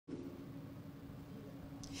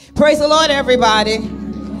Praise the Lord, everybody.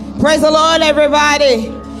 Praise the Lord,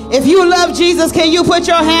 everybody. If you love Jesus, can you put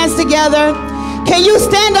your hands together? Can you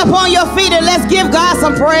stand up on your feet and let's give God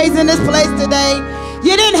some praise in this place today?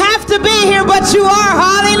 You didn't have to be here, but you are.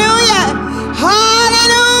 Hallelujah.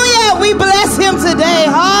 Hallelujah. We bless him today.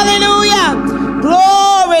 Hallelujah.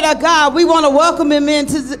 Glory to God. We want to welcome him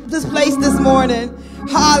into this place this morning.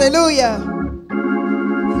 Hallelujah.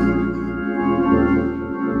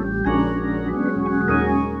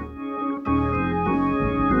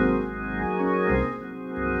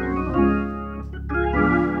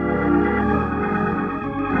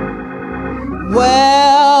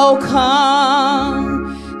 Welcome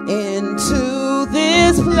into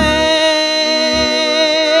this place.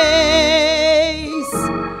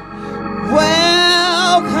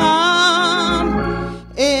 Welcome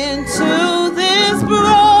into this broken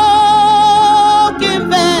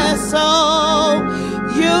vessel.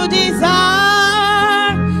 You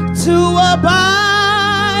desire to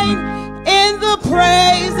abide in the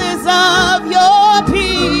praises of your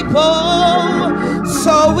people.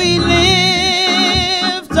 So we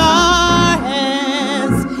lift our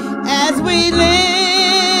hands as we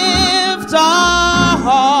lift our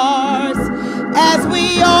hearts, as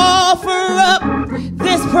we offer up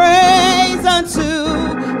this praise unto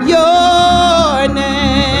your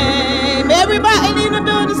name. Everybody in the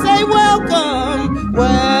building say welcome,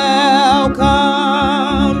 welcome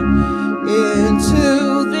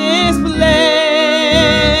into this place.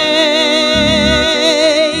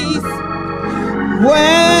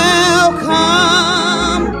 Welcome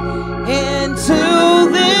into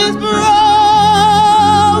this broken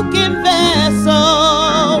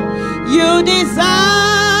vessel. You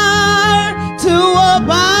desire to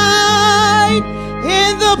abide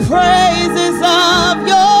in the praises of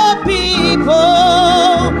your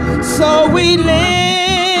people. So we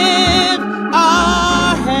lift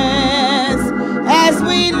our hands as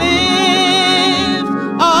we lift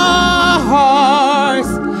our hearts,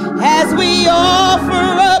 as we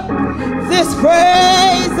offer up this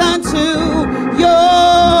praise unto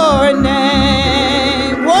your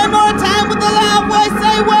name. One more time with a loud voice,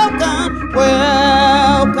 say welcome,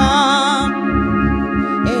 welcome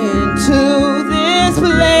into this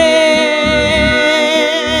place.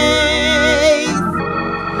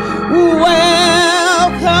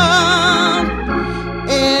 Welcome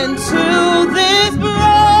into this broken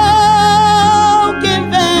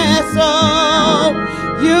vessel.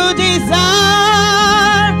 You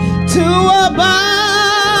desire to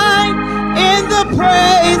abide in the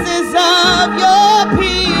praises of your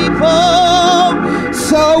people.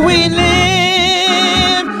 So we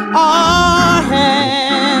lift our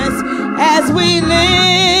hands as we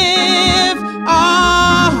lift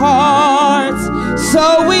our hearts. So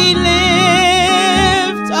we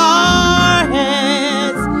lift our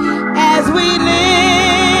hands as we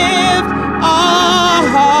lift our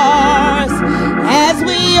hearts, as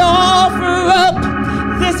we offer up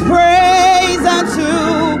this praise unto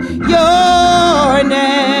your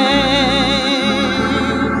name.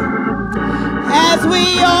 As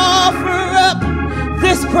we offer up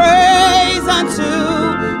this praise unto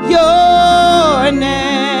your name.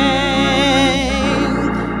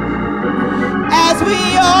 As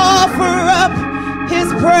we offer up his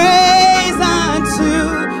praise unto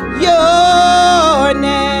your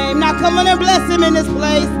name. Now come on and bless him in this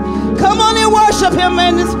place. Come on and worship him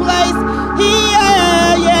in this place.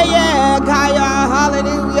 Yeah. Kaya,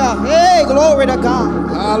 hallelujah. Hey, glory to God.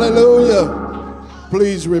 Hallelujah.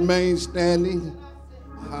 Please remain standing.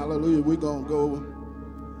 Hallelujah. We're going to go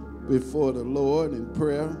before the Lord in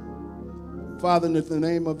prayer. Father, in the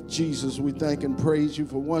name of Jesus, we thank and praise you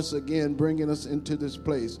for once again bringing us into this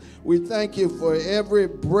place. We thank you for every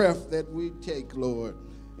breath that we take, Lord,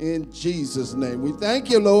 in Jesus' name. We thank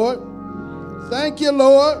you, Lord. Thank you,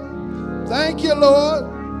 Lord. Thank you, Lord.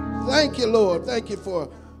 Thank you, Lord. Thank you for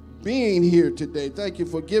being here today. Thank you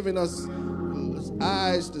for giving us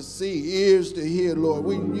eyes to see, ears to hear, Lord.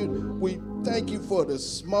 We thank you for the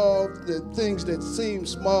things that seem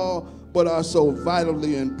small but are so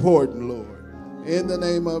vitally important, Lord. In the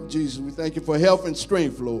name of Jesus, we thank you for health and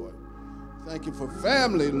strength, Lord. Thank you for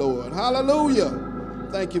family, Lord. Hallelujah.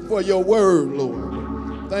 Thank you for your word,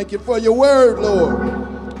 Lord. Thank you for your word,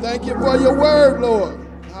 Lord. Thank you for your word, Lord.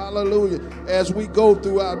 Hallelujah. As we go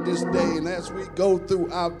throughout this day and as we go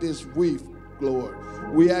throughout this week, Lord,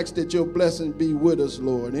 we ask that your blessing be with us,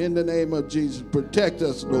 Lord. In the name of Jesus, protect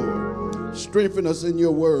us, Lord. Strengthen us in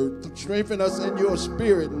your word. Strengthen us in your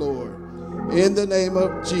spirit, Lord. In the name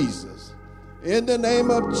of Jesus. In the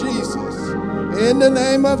name of Jesus. In the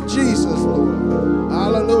name of Jesus, Lord.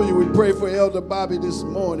 Hallelujah. We pray for Elder Bobby this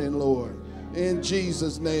morning, Lord. in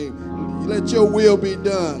Jesus' name. Let your will be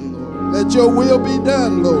done, Lord. Let your will be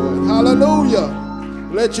done, Lord. Hallelujah.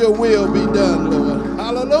 Let your will be done, Lord.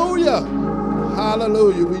 Hallelujah.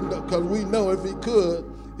 Hallelujah. Because we know if he could,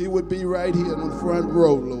 he would be right here in the front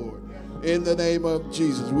row, Lord. In the name of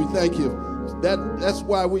Jesus, we thank you. That's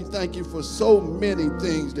why we thank you for so many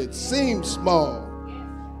things that seem small,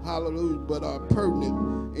 hallelujah, but are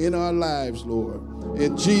pertinent in our lives, Lord.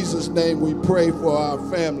 In Jesus' name, we pray for our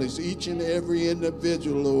families, each and every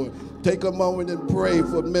individual, Lord. Take a moment and pray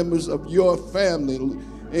for members of your family.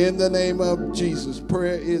 In the name of Jesus,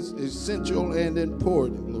 prayer is essential and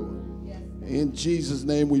important, Lord. In Jesus'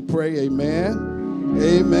 name we pray, amen,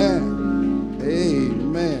 amen,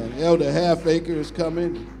 amen. Elder Halfacre is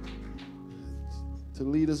coming to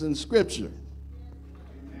lead us in scripture.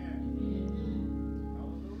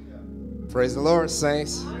 Praise the Lord,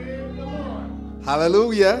 saints.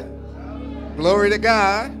 Hallelujah. Glory to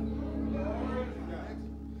God.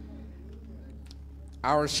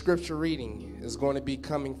 Our scripture reading is going to be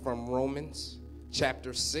coming from Romans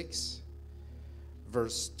chapter 6,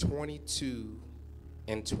 verse 22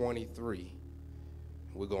 and 23.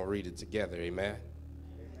 We're going to read it together, amen.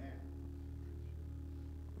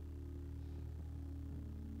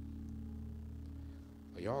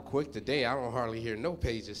 Y'all quick today. I don't hardly hear no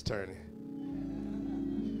pages turning.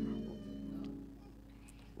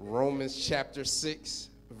 Romans chapter 6,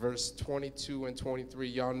 verse 22 and 23.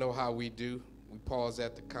 Y'all know how we do. We pause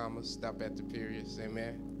at the commas, stop at the periods.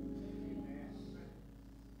 Amen.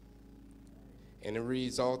 And it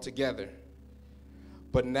reads all together.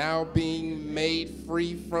 But now being made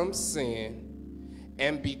free from sin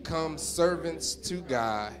and become servants to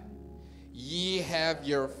God, ye have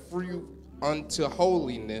your fruit unto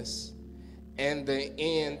holiness and the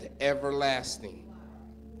end everlasting.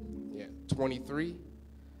 23.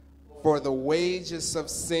 For the wages of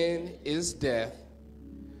sin is death,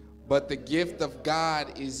 but the gift of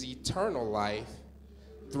God is eternal life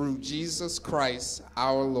through Jesus Christ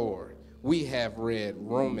our Lord. We have read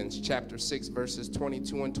Romans chapter 6, verses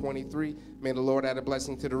 22 and 23. May the Lord add a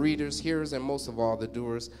blessing to the readers, hearers, and most of all the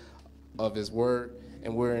doers of his word.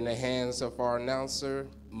 And we're in the hands of our announcer,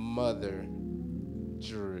 Mother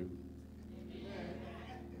Drew.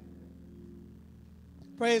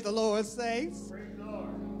 Praise the Lord, saints. Praise the Lord.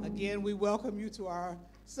 Again, we welcome you to our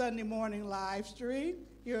Sunday morning live stream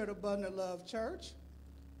here at Abundant Love Church.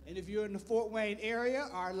 And if you're in the Fort Wayne area,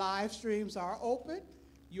 our live streams are open.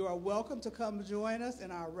 You are welcome to come join us in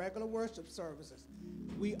our regular worship services.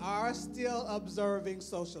 We are still observing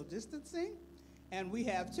social distancing, and we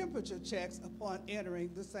have temperature checks upon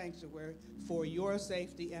entering the sanctuary for your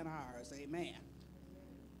safety and ours. Amen.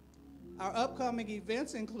 Our upcoming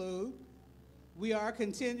events include, we are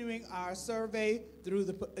continuing our survey through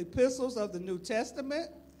the epistles of the New Testament.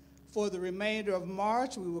 For the remainder of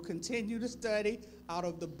March, we will continue to study out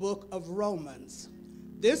of the book of Romans.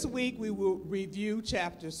 This week, we will review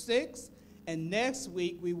chapter 6, and next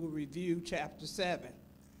week, we will review chapter 7.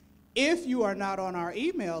 If you are not on our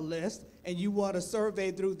email list and you want to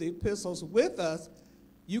survey through the epistles with us,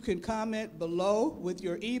 you can comment below with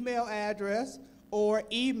your email address or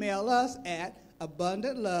email us at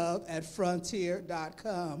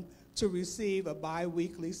abundantlove@frontier.com to receive a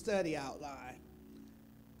bi-weekly study outline.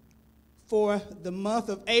 For the month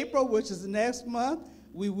of April, which is next month,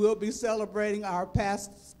 we will be celebrating our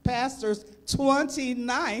pastor's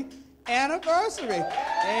 29th anniversary.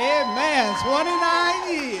 Amen. 29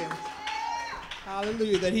 years.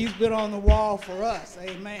 Hallelujah. That he's been on the wall for us.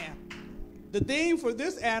 Amen. The theme for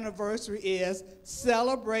this anniversary is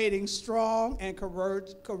celebrating strong and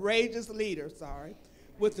courageous leaders,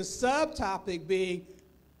 with the subtopic being,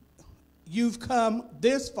 you've come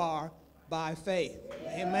this far by faith.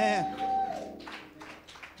 Amen.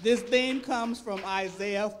 This theme comes from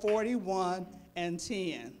Isaiah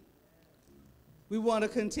 41:10. We want to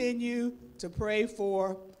continue to pray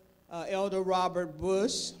for Elder Robert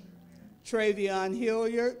Bush, Travion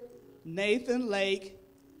Hilliard, Nathan Lake,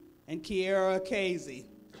 and Kiera Casey.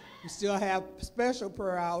 We still have special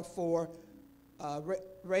prayer out for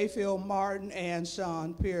Raphael Martin and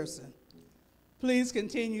Sean Pearson. Please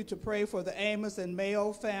continue to pray for the Amos and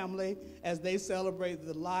Mayo family as they celebrate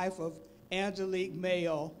the life of Angelique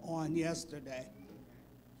Mayo on yesterday.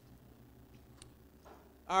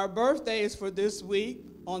 Our birthdays for this week,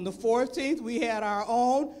 on the 14th, we had our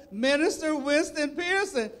own Minister Winston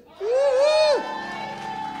Pearson. Woo-hoo!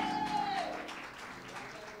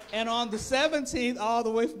 And on the 17th, all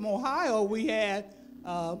the way from Ohio, we had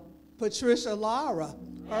Patricia Lara,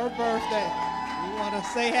 her birthday. We want to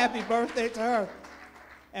say happy birthday to her.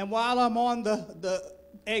 And while I'm on the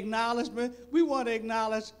acknowledgement, we want to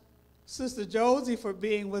acknowledge Sister Josie for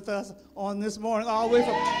being with us on this morning, all the way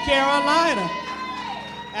from Carolina.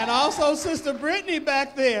 And also Sister Brittany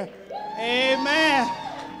back there. Amen.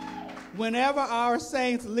 Whenever our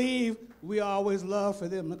saints leave, we always love for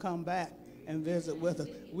them to come back and visit with us.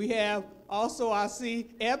 We have also, I see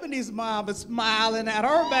Ebony's mom is smiling at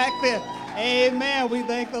her back there. Amen. We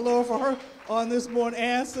thank the Lord for her on this morning,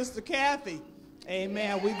 and Sister Kathy.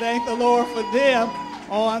 Amen. We thank the Lord for them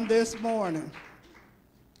on this morning.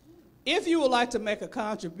 If you would like to make a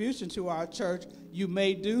contribution to our church, you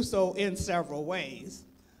may do so in several ways.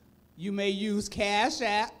 You may use Cash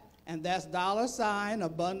App, and that's $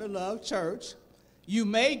 Abundant Love Church. You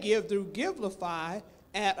may give through Givelify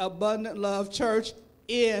at Abundant Love Church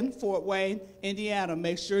in Fort Wayne, Indiana.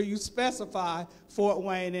 Make sure you specify Fort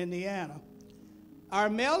Wayne, Indiana. Our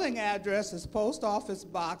mailing address is Post Office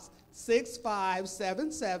Box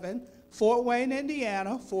 6577, Fort Wayne,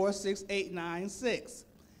 Indiana 46896.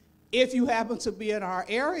 If you happen to be in our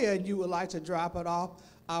area and you would like to drop it off,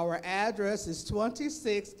 our address is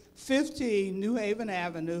 2615 New Haven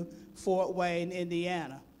Avenue, Fort Wayne,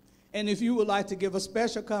 Indiana. And if you would like to give a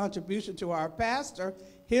special contribution to our pastor,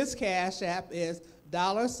 his Cash App is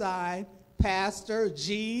 $Pastor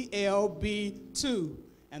GLB2,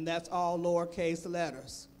 and that's all lowercase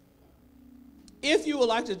letters. If you would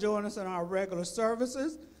like to join us in our regular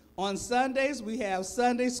services, on Sundays we have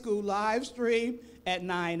Sunday school live stream at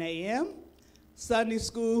 9 a.m., Sunday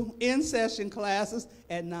school in-session classes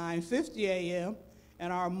at 9:50 a.m.,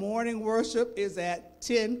 and our morning worship is at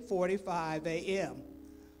 10:45 a.m.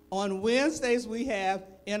 On Wednesdays, we have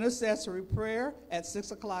intercessory prayer at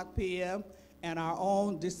 6 o'clock p.m., and our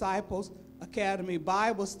own Disciples Academy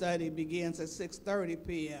Bible study begins at 6:30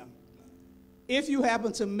 p.m. If you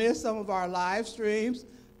happen to miss some of our live streams,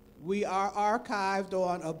 we are archived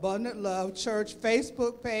on Abundant Love Church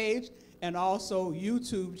Facebook page and also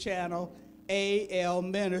YouTube channel AL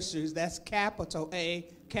Ministries. That's capital A,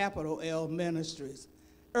 capital L Ministries.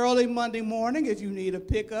 Early Monday morning, if you need a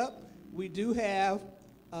pickup, we do have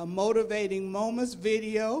a Motivating Moments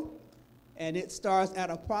video, and it starts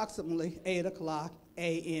at approximately 8 o'clock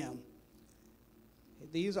a.m.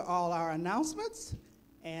 These are all our announcements,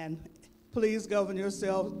 and please govern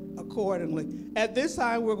yourselves accordingly. At this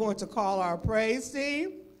time, we're going to call our praise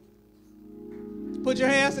team. Put your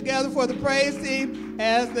hands together for the praise team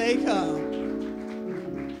as they come.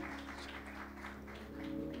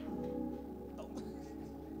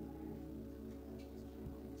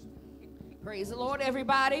 Praise the Lord,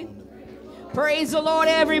 everybody. Praise the Lord,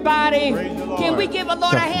 everybody. The Lord. Can we give the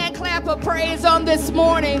Lord a hand clap of praise on this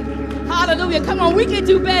morning? Hallelujah. Come on, we can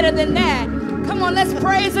do better than that. Come on, let's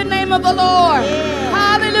praise the name of the Lord.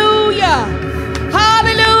 Yeah. Hallelujah.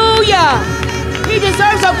 Hallelujah. He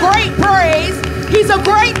deserves a great praise. He's a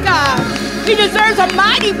great God. He deserves a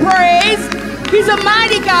mighty praise. He's a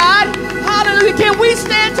mighty God. Hallelujah. Can we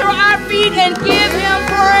stand to our feet and give him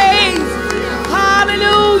praise?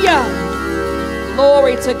 Hallelujah.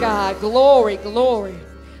 Glory to God. Glory, glory.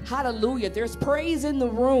 Hallelujah. There's praise in the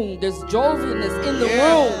room. There's joyfulness in the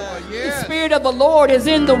room. The Spirit of the Lord is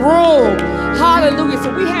in the room. Hallelujah.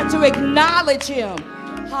 So we have to acknowledge him.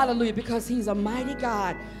 Hallelujah. Because he's a mighty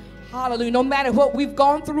God. Hallelujah. No matter what we've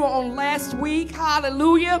gone through on last week.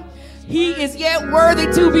 Hallelujah. He is yet worthy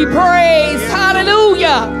to be praised.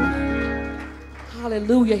 Hallelujah.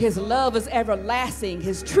 Hallelujah. His love is everlasting.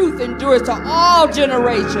 His truth endures to all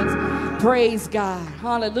generations. Praise God.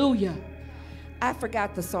 Hallelujah. I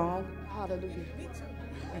forgot the song. Hallelujah.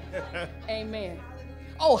 Amen.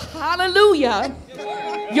 Oh, hallelujah.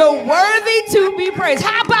 You're worthy to be praised.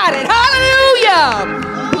 How about it?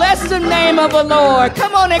 Hallelujah. Bless the name of the Lord.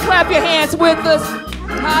 Come on and clap your hands with us.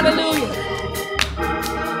 Hallelujah.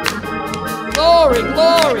 Glory,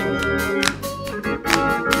 glory.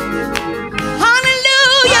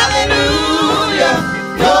 Hallelujah. Hallelujah.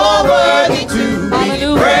 You're worthy to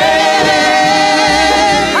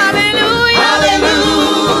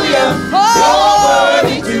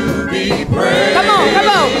be praised. Come on, come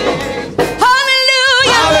on.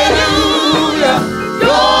 Hallelujah. Hallelujah.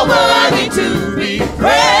 You're worthy to be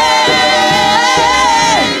praised.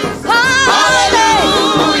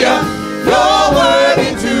 Hallelujah. You're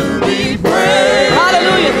worthy to be praised.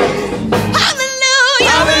 Hallelujah.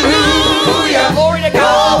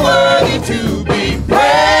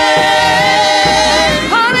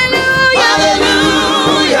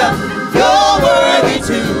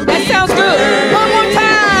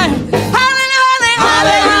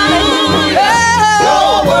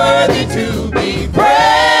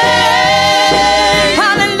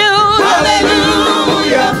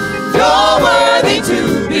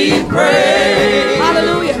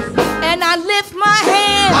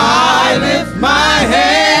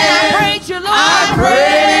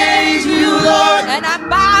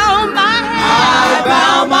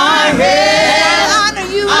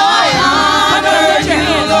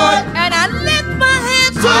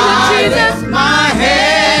 Jesus. lift my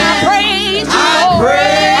hands. I praise you, I Lord.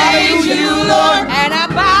 praise you, Lord. And I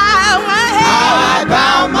bow my head. I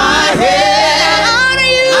bow my head. I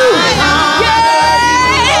honor you. I honor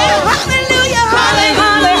Yeah. Hallelujah.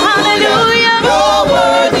 Hallelujah. Hallelujah. You're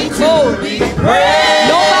worthy to be praised.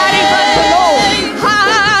 Nobody but the Lord.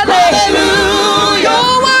 Hallelujah.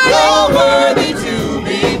 You're worthy. You're worthy to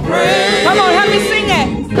be praised. Come on, help me sing that.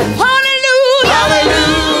 Hallelujah.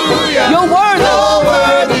 Hallelujah. You're worthy. You're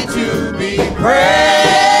worthy to be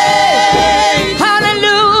praised.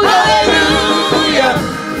 Hallelujah. Hallelujah.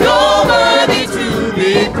 You're worthy to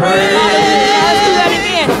be praised. Let's do that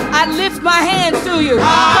again. I lift my hands to you.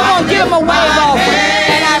 Come on, give them a wave offering.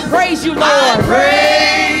 And I praise you, I Lord.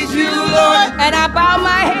 praise you, Lord. And I bow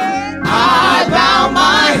my head. I bow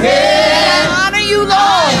my head. I honor you, Lord. I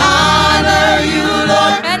honor you,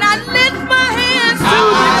 Lord. And I lift my hands to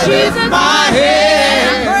you, I Jesus. lift my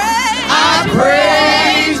head. I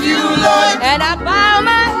praise you, Lord. And I bow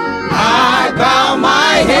my I bow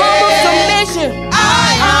my humble head. submission.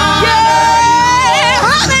 I honor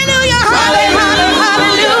Yeah. Hallelujah. Hallelujah.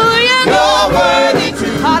 Hallelujah. You're worthy to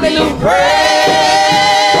be Hallelujah.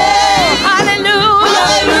 praised. Hallelujah.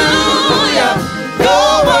 Hallelujah.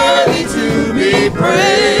 You're worthy to be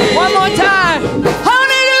praised. One more time.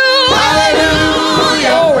 Hallelujah.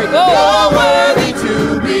 Hallelujah. Glory, glory. You're worthy to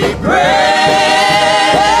be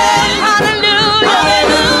praised. Hallelujah.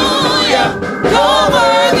 Hallelujah. You're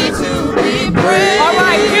worthy to be praised. All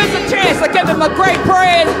right, here's a chance to give him a great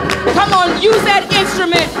praise. Come on, use that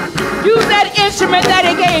instrument. Use that instrument that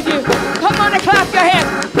he gave you. Come on and clap your hands.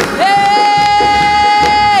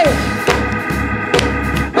 Hey!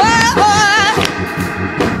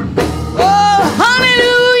 Oh,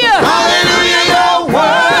 hallelujah. Hallelujah. You're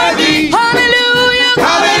worthy. Hallelujah.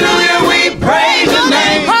 Hallelujah. We praise your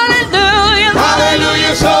name. Hallelujah.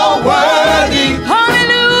 Hallelujah. So worthy.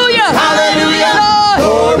 Hallelujah. Hallelujah. Lord.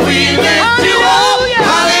 Lord, we lift you up. Hallelujah.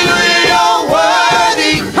 Hallelujah. You're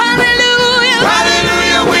worthy. Hallelujah.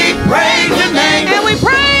 Hallelujah. We praise your name. And we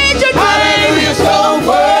praise your name. Hallelujah. So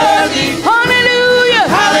worthy. Hallelujah.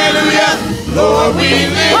 Hallelujah. Lord,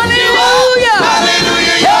 we lift you up. Hallelujah.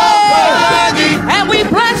 Hallelujah. You're worthy. And we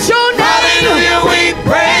bless your name. Hallelujah. We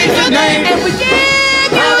praise your name. And we give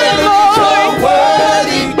you the Hallelujah. So glory.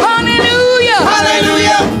 worthy. Hallelujah.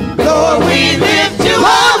 Hallelujah. Lord, we lift you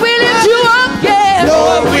Lord, up. we lift you up, yeah.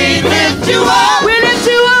 Lord, we lift you up. We lift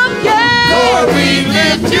you up, yeah. Lord, we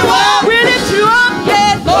lift you up. We lift you up,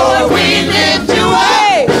 yeah. Lord, we lift you up.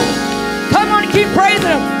 Hey, come on and keep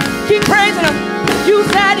praising him. Keep praising him. Use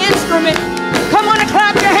that instrument. Come on and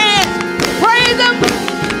clap your hands. Praise him.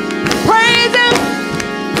 Praise him.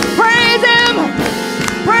 Praise him.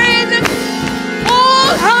 Praise him.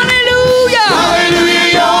 Oh, hallelujah. Hallelujah.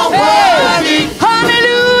 You're worthy.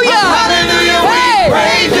 Hallelujah. Hallelujah. We Hey.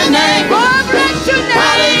 praise your name. God bless your name.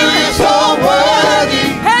 Hallelujah. So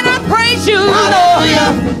worthy. And I praise you, Lord.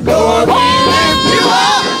 Hallelujah. Lord, we lift you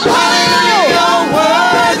up. Hallelujah. You're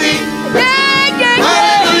worthy. Yeah, yeah, yeah.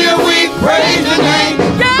 Hallelujah. We praise your name.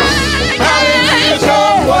 Hallelujah. So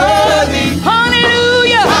worthy.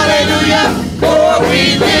 Hallelujah. Hallelujah. Lord,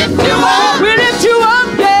 we lift you up. We lift you up,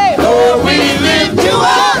 yeah. Lord, we lift you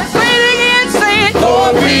up. Say it again, say it.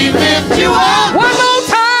 Lord, we lift you up. One more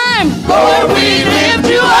time. Lord, we lift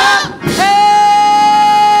you up.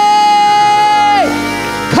 Hey!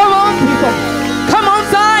 Come on, people. Come on,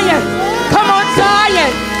 Zion. Come on, Zion.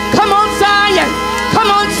 Come on, Zion. Come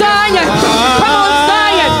on, Zion. Come on,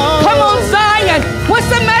 Zion. Come on, Zion. What's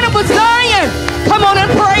the matter with Zion? Come on and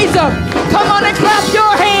praise him. Come on and clap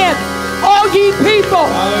your hands. All ye people.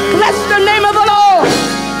 Bless the name of the Lord.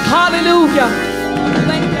 Hallelujah.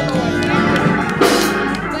 Thank you, Lord.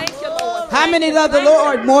 Thank you, Lord. How many love the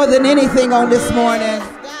Lord more than anything on this morning?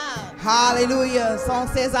 Hallelujah. The song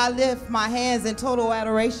says, I lift my hands in total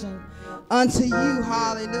adoration unto you.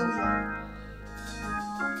 Hallelujah.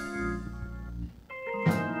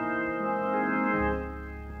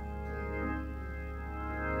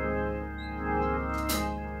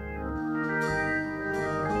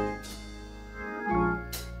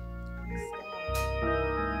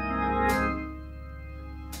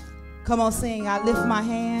 Come on, sing. I lift my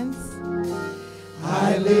hands.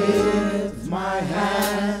 I lift my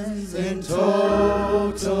hands in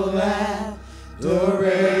total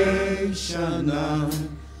adoration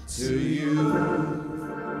unto you.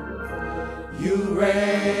 You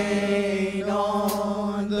reign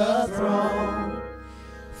on the throne,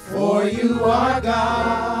 for you are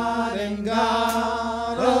God and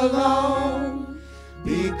God alone.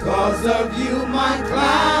 Because of you, my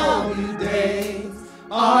cloudy days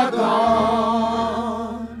are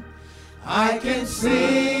gone. I can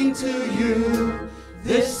sing to you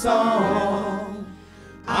this song.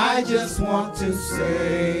 I just want to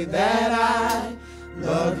say that I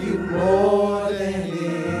love you more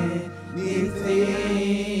than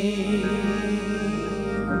anything.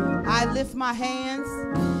 I lift my hands.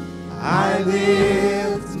 I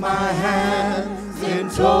lift my hands in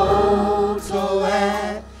total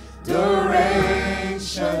adoration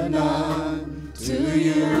unto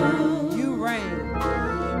you. You reign.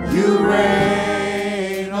 You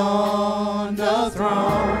reign on the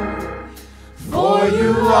throne, for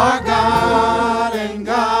you are God and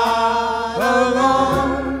God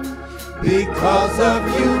alone. Because of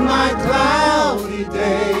you my cloudy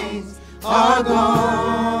days are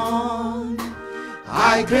gone.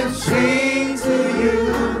 I can sing to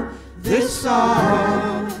you this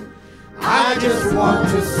song. I just want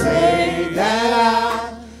to say that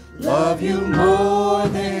I love you more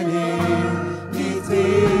than anything.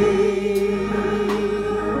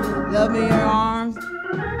 Love me in your arms.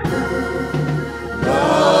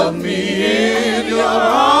 Love me in your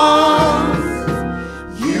arms.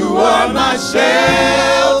 You are my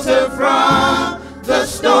shelter from the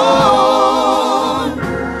storm.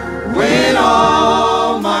 When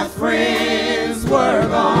all my friends were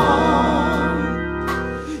gone,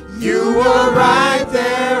 you were right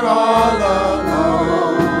there all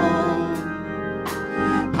alone.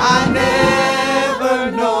 I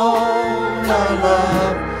never known a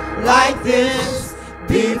love like this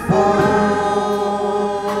before.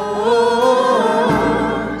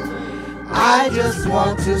 I just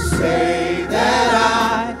want to say that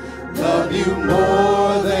I love you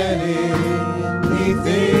more than anything.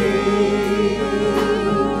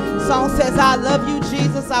 Song says, I love you,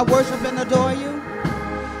 Jesus. I worship and adore you.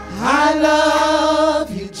 I love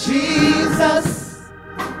you, Jesus.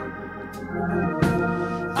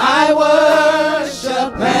 I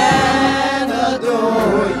worship and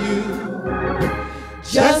adore you.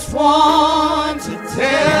 Just want to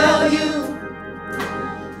tell you,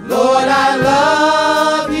 Lord, I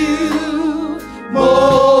love you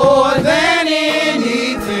more than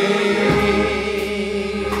anything.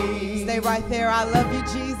 Stay right there. I love you,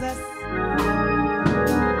 Jesus.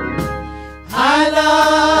 I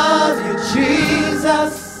love you,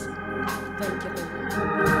 Jesus.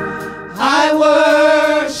 I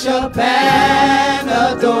worship and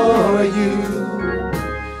adore you.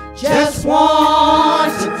 Just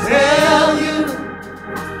want to tell you,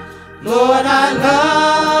 Lord, I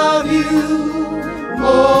love you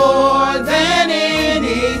more than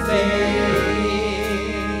anything.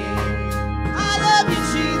 I love you,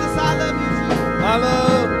 Jesus. I love you, Jesus.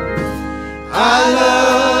 I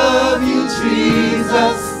love you,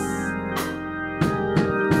 Jesus.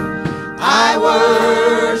 I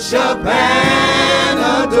worship and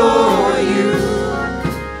adore you.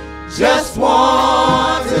 Just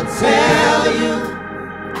want to tell you,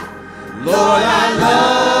 Lord, I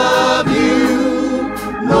love you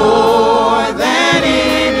more than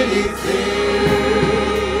anything.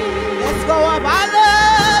 Let's go up. I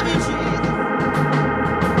love you, Jesus.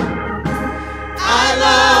 I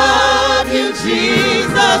love you,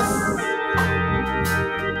 Jesus.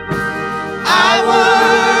 I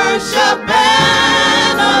worship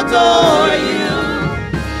and adore you.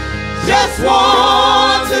 Just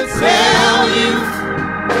want to tell you,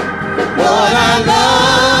 Lord, I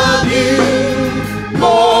love you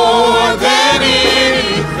more than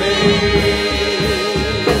anything.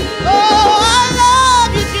 Oh, I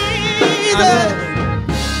love you, Jesus.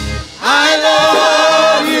 I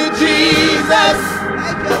love you, Jesus.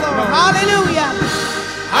 Thank you, Lord. Hallelujah.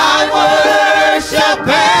 I worship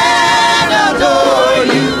and adore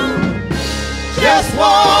you. Just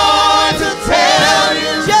want to tell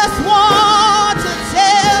you. Just want to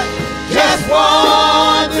tell. Just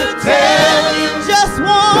want to tell you. Just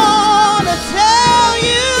want to tell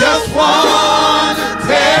you. Just want to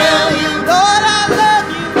tell you. Lord, I love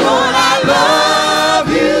you. Lord, I love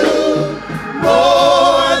you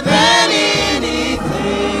more than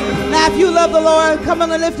anything. Now, if you love the Lord, come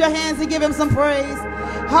on and lift your hands and give him some praise.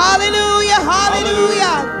 Hallelujah,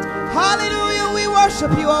 hallelujah, hallelujah. We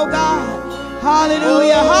worship you, oh God.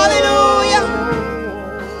 Hallelujah, hallelujah.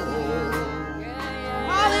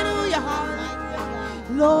 Hallelujah, hallelujah.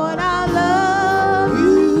 Lord, I love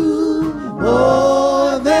you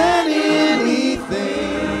More than anything.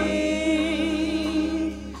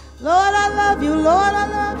 Lord, I love you. Lord, I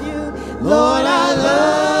love you. Lord, I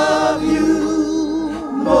love you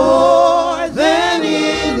more than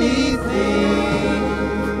anything.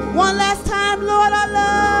 One last time, Lord, I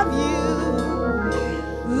love you.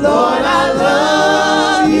 Lord, I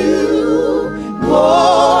love you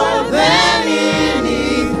more than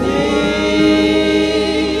anything.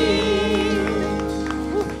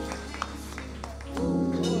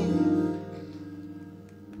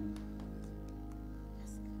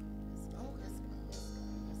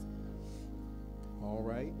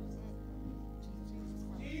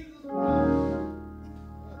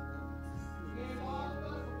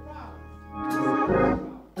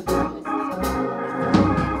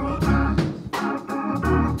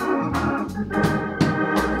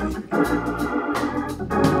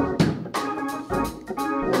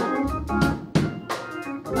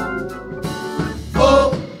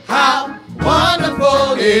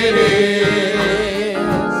 it is.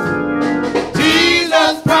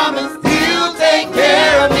 Jesus promised he'll take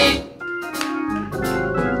care of me.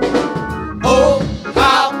 Oh,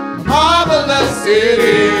 how marvelous it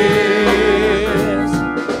is.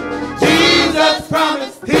 Jesus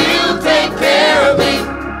promised he'll take care of me.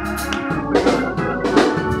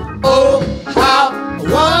 Oh, how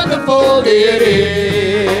wonderful it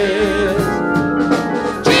is.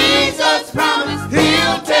 Jesus promised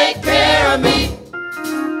he'll take care of me.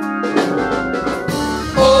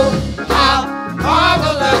 Oh, how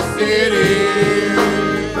marvelous it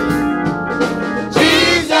is.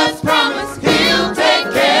 Jesus promised he'll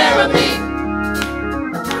take care of me.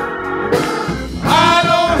 I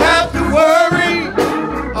don't have to worry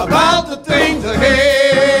about the things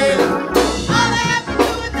ahead. All I have to do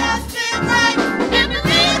is just sit right and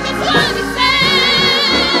believe that's what he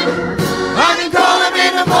said. I can call him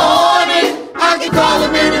in the morning, I can call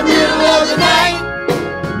him in the middle of the night.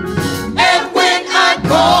 And when I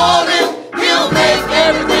call him, he'll make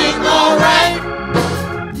everything alright.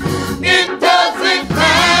 It doesn't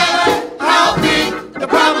matter how big the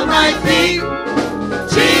problem might be.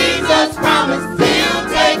 Jesus promised he'll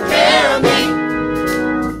take care of me.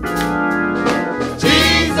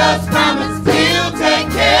 Jesus promised he'll take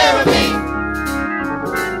care of me.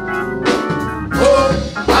 Oh,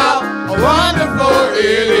 how wonderful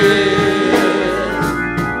it is.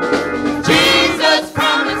 Jesus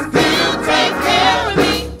promised he'll take care of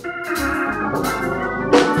me.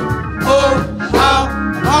 Oh, how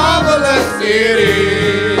marvelous it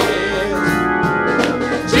is.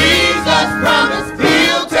 Jesus promised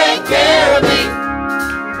he'll take care of me.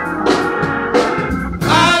 I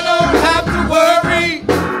don't have to worry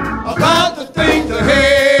about the things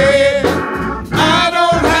ahead. I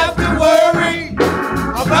don't have to worry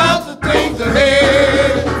about the things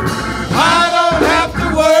ahead. I don't have to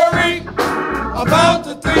worry about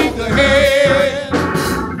the things ahead.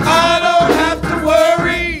 I don't have to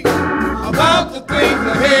worry about the things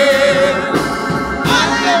ahead. I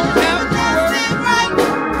don't have to worry.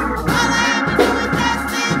 All I have to do is just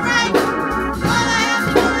sit right. All I have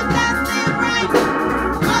to do is just sit right.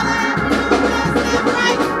 All I have to do is just sit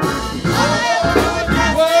right. All I have to do is just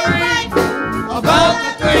sit right. About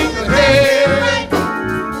the things ahead.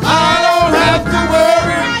 I don't have to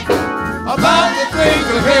worry about the things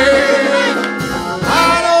ahead. I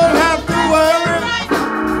don't have to worry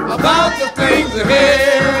about the things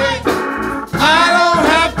ahead. I don't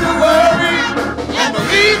have to worry and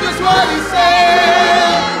believe just what he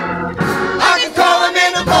said. I can call him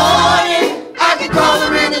in the morning. I can call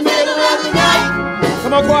him in the middle of the night.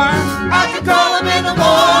 Come on, choir. I can call him in the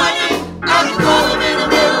morning. I can call him in the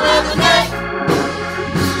middle of the night.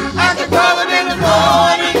 I can call him in the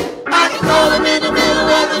morning. I can call him in the middle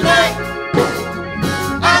of the night.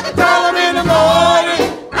 I can call him in the morning.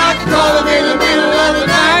 I can call him in the middle of the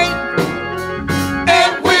night.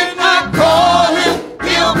 And when I call him,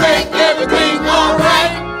 he'll make everything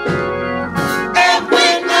alright. And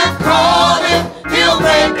when I call him, he'll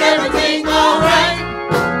make everything alright.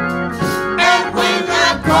 And when I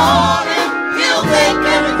call him, he'll make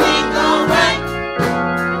everything alright.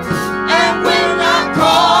 And when I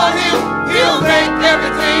call him, he'll make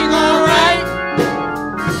everything alright.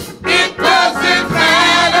 It doesn't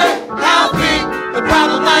matter how big the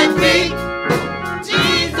problem might be.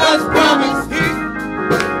 Jesus promised he.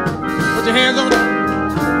 Put your hands on it.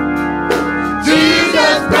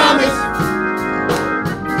 Jesus promised.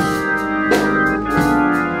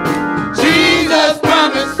 Jesus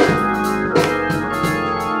promised.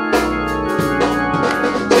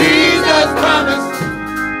 Jesus promised.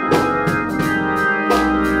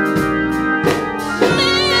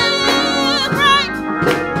 Live right.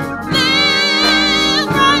 Live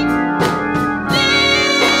right.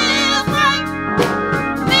 Live right.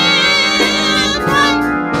 Live right.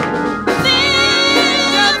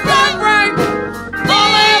 Live right.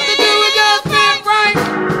 All I have to do is just live right.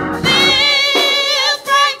 Live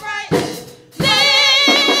right.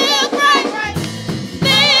 Live right.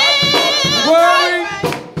 Live Worry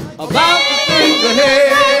about the things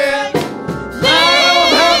ahead. I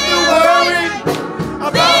don't have to worry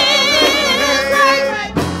about the things ahead.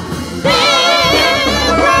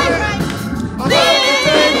 About the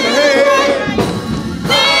things ahead.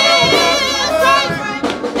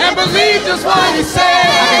 And believe just what he said. I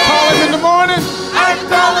can call him in the morning, I can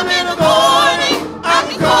call him in the morning. I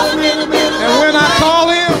can call him in the middle and of when the I night. call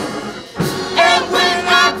him, And when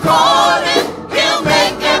I call him, he'll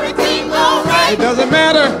make everything alright. it doesn't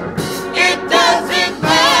matter. It doesn't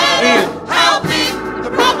matter how big the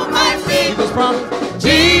problem might be. Jesus promised.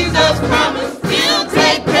 Jesus promised he'll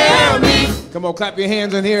take care of me. Come on, clap your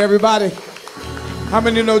hands in here, everybody. How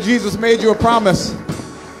many know Jesus made you a promise?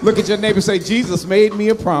 Look at your neighbor and say, Jesus made me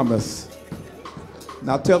a promise.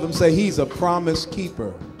 Now tell them, say, he's a promise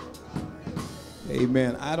keeper.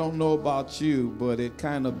 Amen. I don't know about you, but it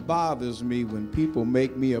kind of bothers me when people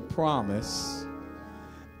make me a promise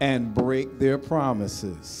and break their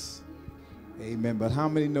promises. Amen. But how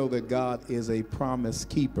many know that God is a promise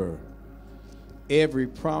keeper? Every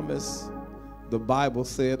promise the Bible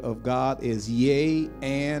said of God is yea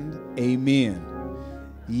and amen.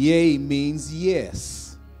 Yea means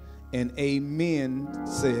yes, and amen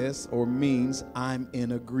says or means I'm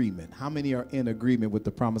in agreement. How many are in agreement with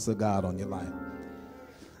the promise of God on your life?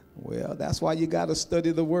 Well, that's why you got to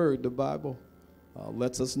study the word. The Bible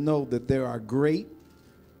lets us know that there are great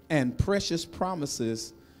and precious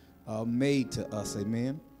promises made to us.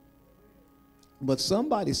 Amen. But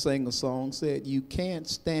somebody sang a song, said you can't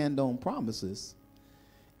stand on promises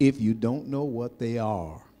if you don't know what they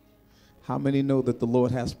are. How many know that the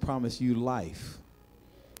Lord has promised you life?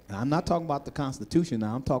 And I'm not talking about the Constitution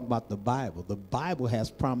now. I'm talking about the Bible. The Bible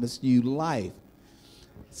has promised you life.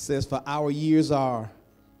 It says, for our years are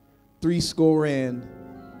 70,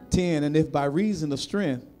 and if by reason of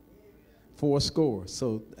strength, 80.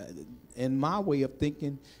 So in my way of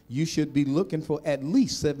thinking, you should be looking for at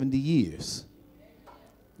least 70 years.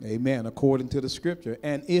 Amen, according to the scripture.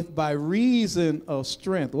 And if by reason of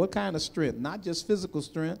strength, what kind of strength? Not just physical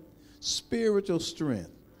strength, spiritual strength.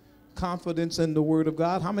 Confidence in the word of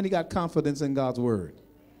God. How many got confidence in God's word?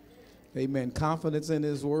 Amen. Confidence in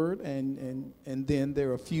his word. And then there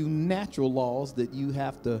are a few natural laws that you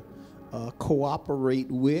have to cooperate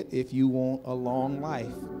with if you want a long life.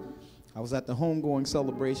 I was at the homegoing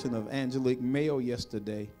celebration of Angelique Mayo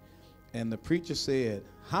yesterday, and the preacher said,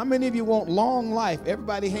 how many of you want long life?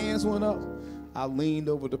 Everybody hands went up. I leaned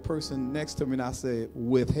over the person next to me and I said,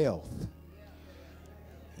 with health.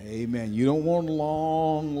 Amen. You don't want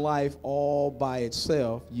long life all by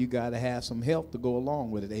itself. You got to have some health to go along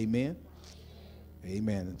with it. Amen.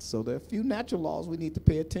 Amen. So there are a few natural laws we need to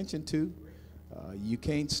pay attention to. You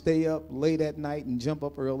can't stay up late at night and jump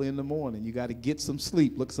up early in the morning. You got to get some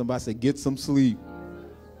sleep. Look at somebody, say, get some sleep.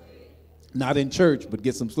 Not in church, but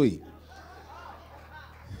get some sleep.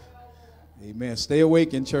 Amen. Stay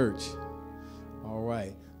awake in church. All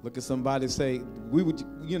right. Look at somebody, say, we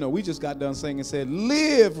just got done singing and said,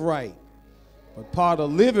 live right. But part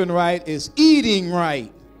of living right is eating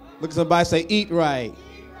right. Look at somebody, say, eat right.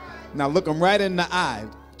 Now look them right in the eye.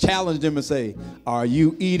 Challenge them and say, are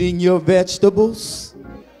you eating your vegetables?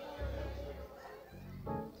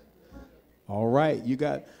 All right. You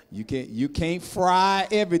can't fry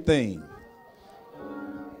everything.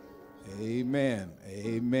 Amen.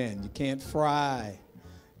 Amen. You can't fry.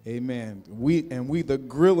 Amen. We the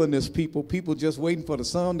grillingest people just waiting for the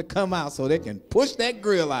sun to come out so they can push that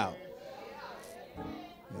grill out.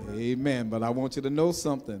 Amen. But I want you to know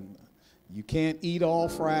something. You can't eat all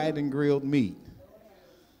fried and grilled meat.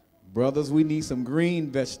 Brothers, we need some green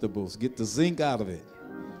vegetables. Get the zinc out of it.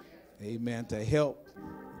 Amen. To help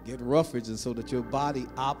get roughage and so that your body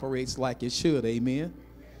operates like it should. Amen.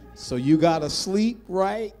 So you got to sleep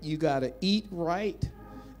right. You got to eat right.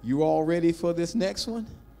 You all ready for this next one?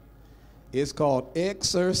 It's called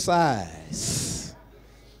exercise.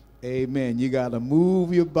 Amen. You got to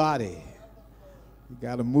move your body. You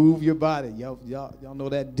got to move your body. Y'all know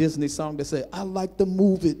that Disney song that said, I like to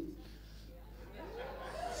move it.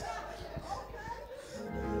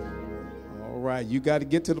 All right. You got to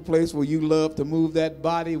get to the place where you love to move that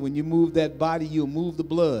body. When you move that body, you'll move the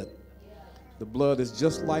blood. The blood is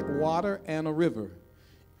just like water and a river.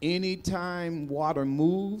 Anytime water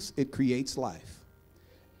moves, it creates life.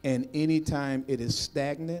 And anytime it is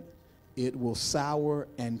stagnant, it will sour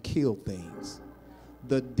and kill things.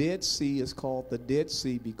 The Dead Sea is called the Dead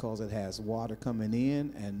Sea because it has water coming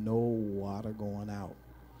in and no water going out.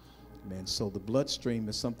 Man, so the bloodstream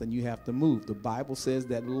is something you have to move. The Bible says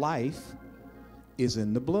that life is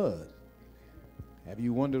in the blood. Have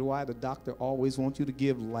you wondered why the doctor always wants you to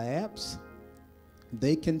give labs?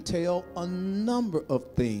 They can tell a number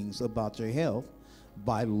of things about your health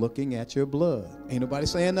by looking at your blood. Ain't nobody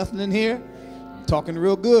saying nothing in here? I'm talking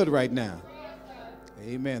real good right now.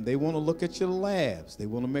 Amen. They want to look at your labs. They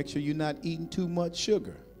want to make sure you're not eating too much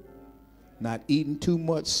sugar, not eating too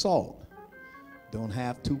much salt, don't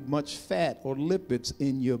have too much fat or lipids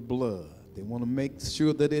in your blood. They want to make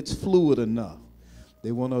sure that it's fluid enough.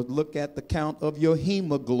 They want to look at the count of your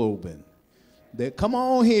hemoglobin. Come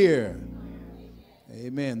on here.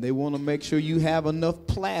 Amen. They want to make sure you have enough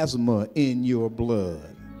plasma in your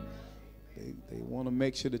blood. They want to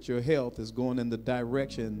make sure that your health is going in the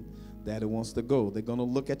direction Daddy wants to go. They're going to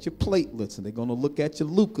look at your platelets, and they're going to look at your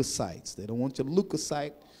leukocytes. They don't want your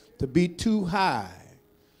leukocyte to be too high.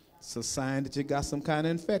 It's a sign that you got some kind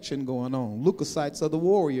of infection going on. Leukocytes are the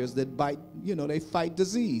warriors that bite, they fight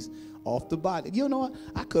disease off the body. You know what?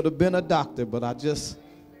 I could have been a doctor, but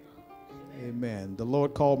amen. The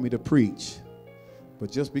Lord called me to preach.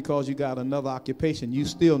 But just because you got another occupation, you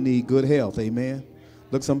still need good health. Amen.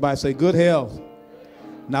 Look somebody, say good health.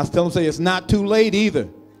 Now tell them, say it's not too late either.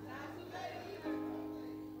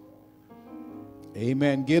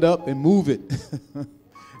 Amen. Get up and move it.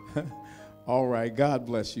 All right. God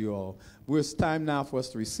bless you all. It's time now for us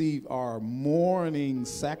to receive our morning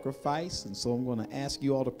sacrifice. And so I'm going to ask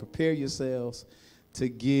you all to prepare yourselves to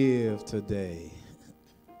give today.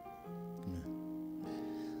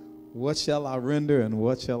 What shall I render and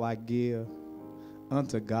what shall I give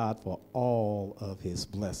unto God for all of his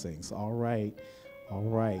blessings? All right. All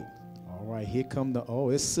right. All right. Here come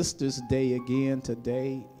it's Sisters' Day again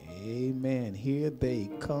today. Amen. Here they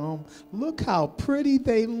come. Look how pretty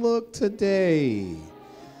they look today.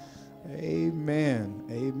 Amen.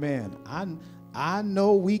 Amen. I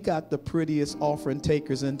know we got the prettiest offering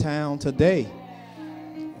takers in town today.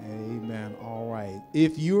 Amen. All right.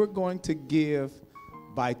 If you're going to give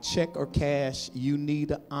by check or cash, you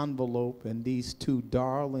need an envelope, and these two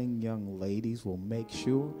darling young ladies will make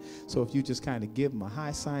sure. So if you just kind of give them a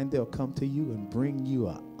high sign, they'll come to you and bring you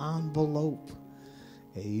an envelope.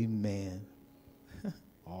 Amen.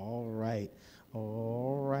 All right.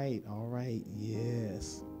 All right. All right.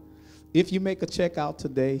 Yes. If you make a check out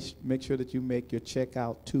today, make sure that you make your check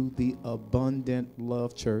out to the Abundant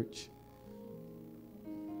Love Church.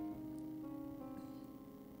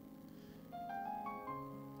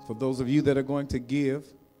 For those of you that are going to give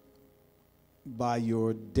by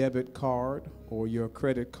your debit card or your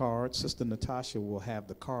credit card, Sister Natasha will have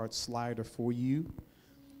the card slider for you.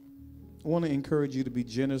 I want to encourage you to be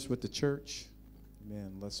generous with the church.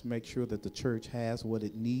 Man, let's make sure that the church has what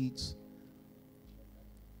it needs.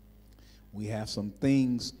 We have some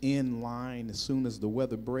things in line as soon as the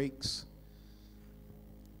weather breaks.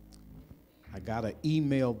 I got an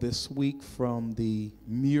email this week from the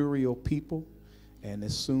Muriel people, and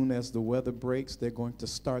as soon as the weather breaks, they're going to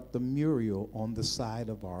start the mural on the side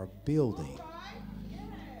of our building.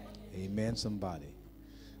 Amen, somebody.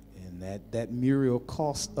 And that mural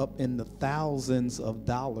costs up in the thousands of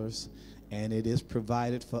dollars, and it is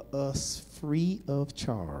provided for us free of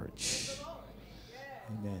charge.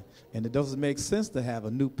 Amen. And it doesn't make sense to have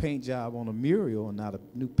a new paint job on a mural and not a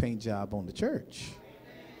new paint job on the church.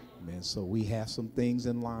 Amen. So we have some things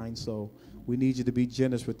in line, so we need you to be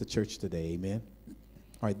generous with the church today. Amen.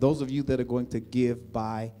 All right, those of you that are going to give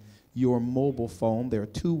by your mobile phone, there are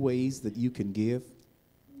two ways that you can give.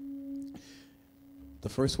 The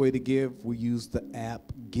first way to give, we use the app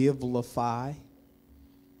Givelify,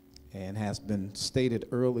 and has been stated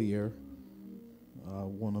earlier, I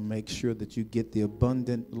want to make sure that you get the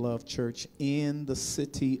Abundant Love Church in the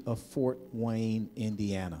city of Fort Wayne,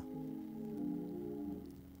 Indiana.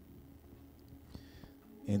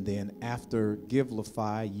 And then after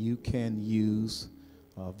Givelify, you can use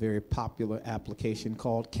a very popular application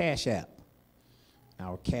called Cash App.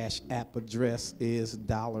 Our Cash App address is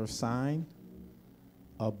 $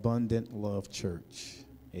 Abundant Love Church.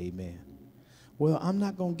 Amen. Well, I'm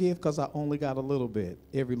not going to give because I only got a little bit.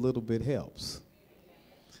 Every little bit helps.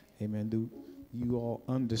 Amen. Do you all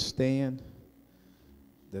understand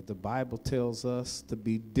that the Bible tells us to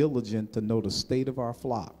be diligent to know the state of our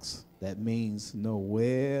flocks? That means know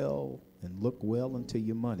well and look well into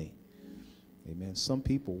your money. Amen. Some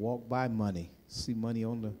people walk by money, see money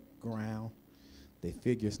on the ground. They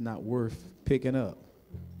figure it's not worth picking up.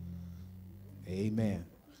 Amen.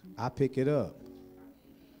 I pick it up.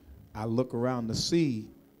 I look around to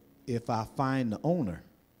see if I find the owner.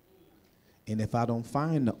 And if I don't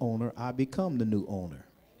find the owner, I become the new owner.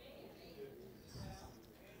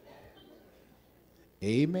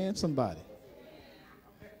 Amen, somebody.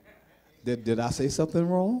 Did I say something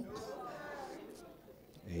wrong?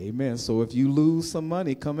 Amen. So if you lose some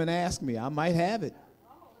money, come and ask me. I might have it.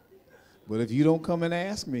 But if you don't come and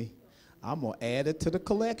ask me, I'm going to add it to the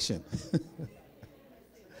collection.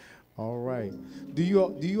 All right. Do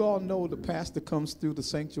you all know the pastor comes through the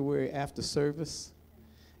sanctuary after service,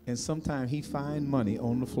 and sometimes he find money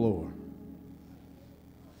on the floor.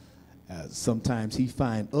 Sometimes he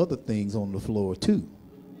find other things on the floor too.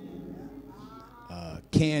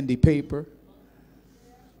 Candy paper,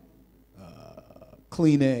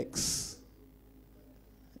 Kleenex.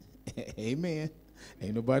 Amen.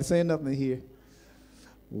 Ain't nobody saying nothing here.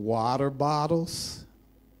 Water bottles.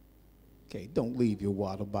 Okay, don't leave your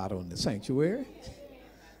water bottle in the sanctuary.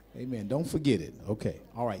 Amen. Don't forget it. Okay.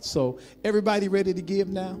 All right. So everybody ready to give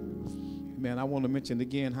now? Man, I want to mention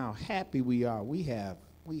again how happy we are. We have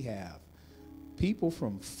people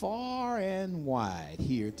from far and wide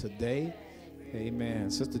here today.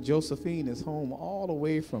 Amen. Sister Josephine is home all the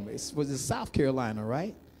way from, was it South Carolina,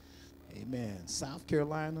 right? Amen. South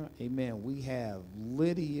Carolina. Amen. We have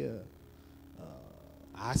Lydia,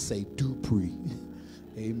 I say Dupree.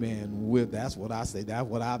 Amen. That's what I say. That's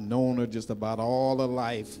what I've known her just about all her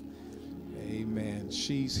life. Amen.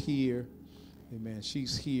 She's here. Amen.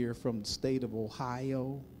 She's here from the state of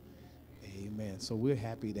Ohio. Amen. So we're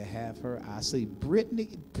happy to have her. I say Brittany,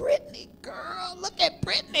 girl, look at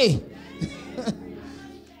Brittany.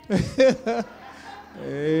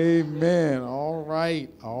 Amen. All right.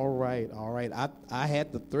 I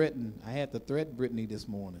had to threaten Brittany this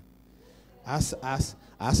morning. I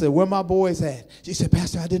said, where my boys at? She said,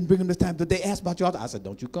 Pastor, I didn't bring them this time. Did they ask about you? I said,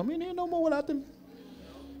 don't you come in here no more without them.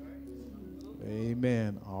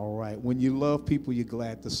 Amen. All right. When you love people, you're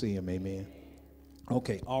glad to see them. Amen.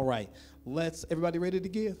 Okay. All right. Everybody ready to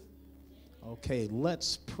give? Okay.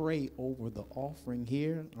 Let's pray over the offering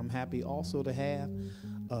here. I'm happy also to have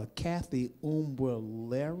Kathy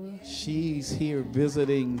Umbrellera. She's here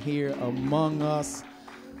visiting here among us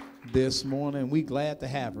this morning. We're glad to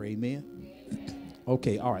have her. Amen.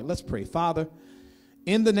 Okay, all right, let's pray. Father,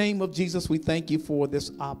 in the name of Jesus, we thank you for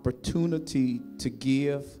this opportunity to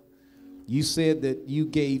give. You said that you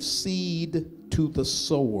gave seed to the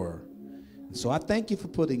sower. So I thank you for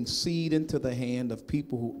putting seed into the hand of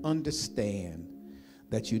people who understand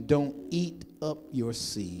that you don't eat up your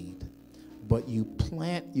seed, but you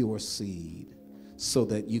plant your seed so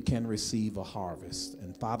that you can receive a harvest.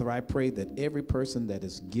 And Father, I pray that every person that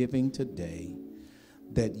is giving today,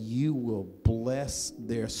 that you will bless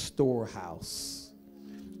their storehouse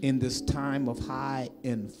in this time of high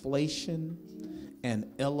inflation and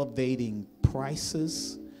elevating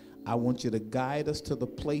prices. I want you to guide us to the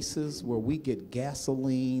places where we get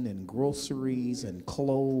gasoline and groceries and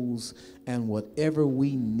clothes and whatever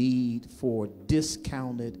we need for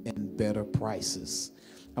discounted and better prices.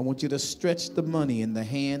 I want you to stretch the money in the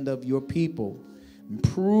hand of your people and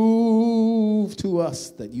prove to us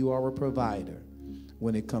that you are a provider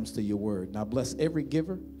when it comes to your word. Now bless every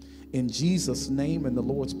giver in Jesus' name, and the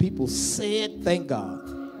Lord's people said, thank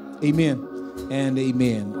God. Amen and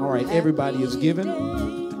amen. All right, everybody is given.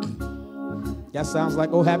 That sounds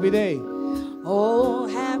like oh happy day. Oh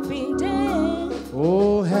happy day.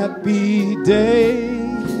 Oh happy day.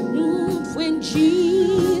 When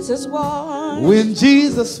Jesus was. When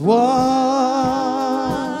Jesus was.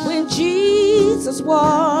 When Jesus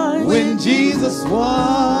was. When Jesus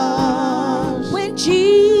was. When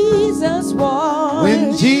Jesus was.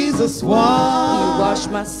 When Jesus was. He washed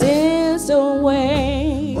my sins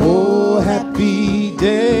away. Oh happy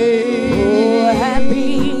day. Oh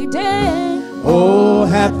happy day. Oh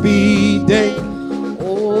happy day.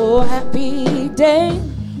 Oh happy day.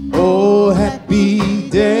 Oh happy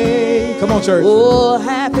day. Come on, church. Oh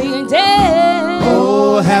happy day.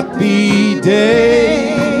 Oh happy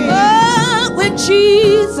day. Oh, when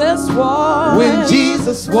Jesus was. When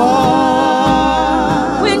Jesus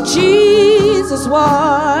was. When Jesus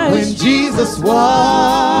was. When Jesus was.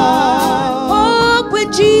 Oh,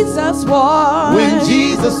 when Jesus was. When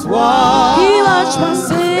Jesus was. He washed my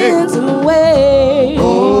sins away.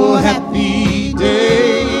 Oh happy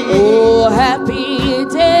day. Oh happy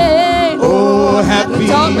day. Oh happy day. He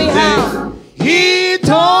taught me how. He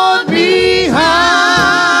taught me how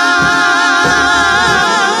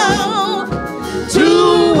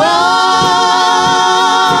to watch,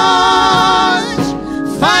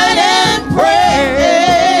 fight and pray.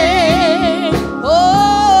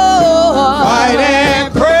 Oh, Fight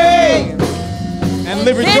and pray and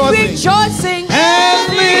live rejoicing. rejoicing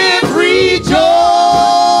And live rejoicing.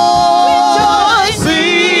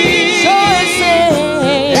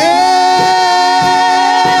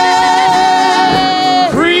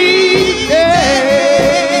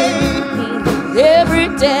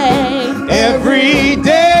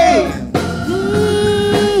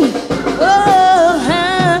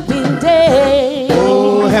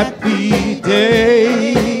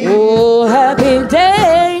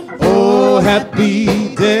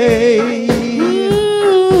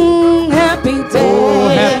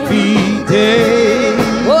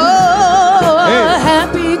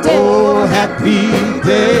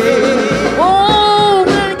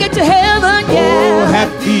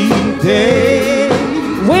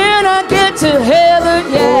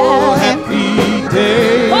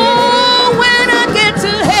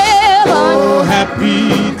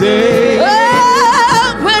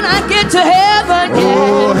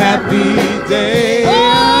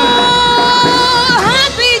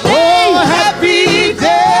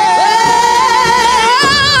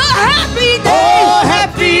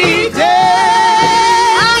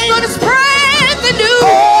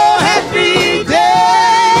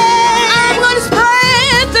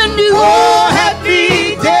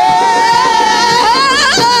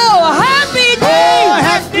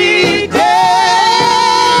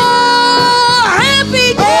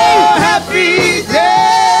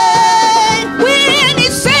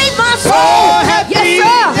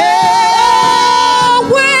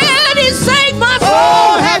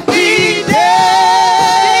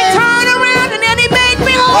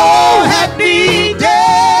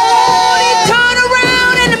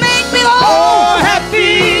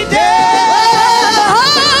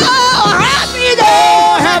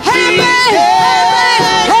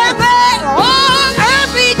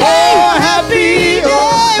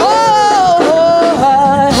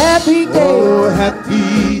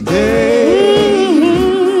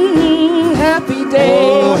 happy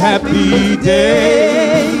day. Oh, happy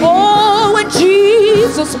day. Oh, when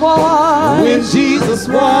Jesus was. When Jesus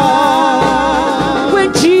was.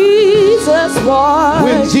 When Jesus was.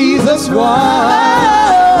 When Jesus was.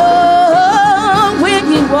 Oh, when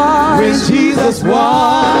he was. When Jesus was.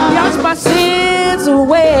 Washed my sins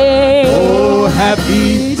away. Oh,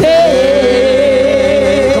 happy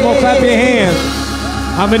day. Come on, clap your hands.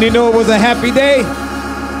 How many know it was a happy day?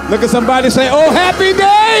 Look at somebody say, oh, happy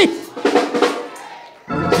day.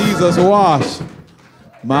 Jesus washed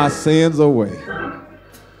my sins away.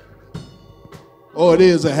 Oh, it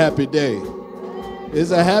is a happy day.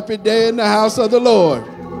 It's a happy day in the house of the Lord.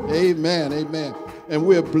 Amen, amen. And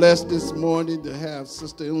we're blessed this morning to have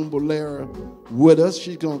Sister Umbolera with us.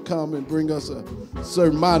 She's going to come and bring us a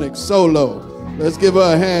sermonic solo. Let's give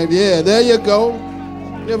her a hand. Yeah, there you go.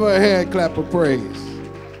 Give her a hand clap of praise.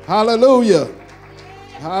 Hallelujah.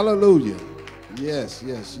 Hallelujah. Yes,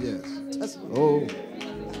 yes, yes. Oh,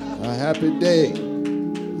 a happy day.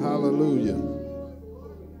 Hallelujah.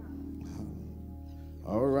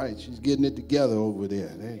 All right, she's getting it together over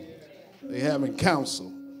there. They having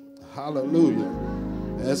counsel. Hallelujah.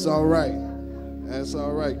 That's all right. That's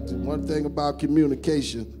all right. One thing about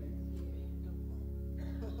communication.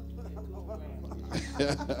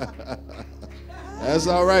 That's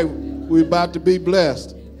all right. We're about to be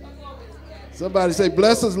blessed. Somebody say,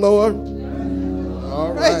 bless us, Lord.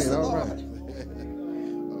 All right, all right.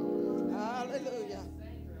 Hallelujah.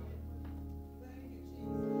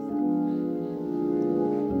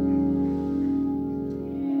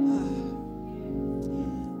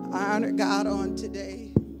 I honor God on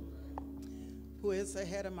today, who is the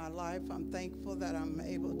head of my life. I'm thankful that I'm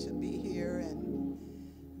able to be here and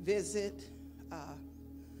visit.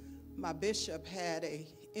 My bishop had an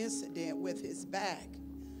incident with his back,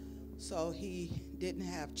 so he didn't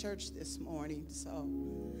have church this morning, so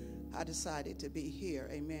I decided to be here.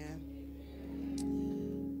 Amen.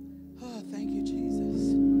 Oh, thank you,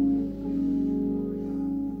 Jesus.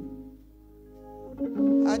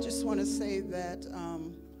 I just want to say that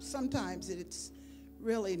sometimes it's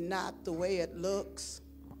really not the way it looks.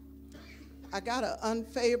 I got an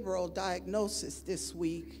unfavorable diagnosis this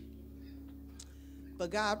week, but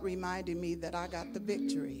God reminded me that I got the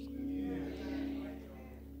victory.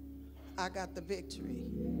 I got the victory.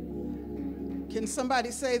 Can somebody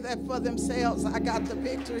say that for themselves? I got the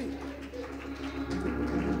victory.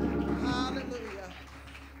 Hallelujah.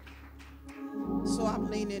 So I'm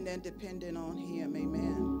leaning and depending on him.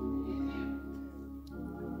 Amen.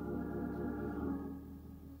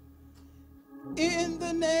 In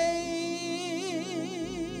the name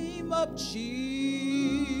of Jesus.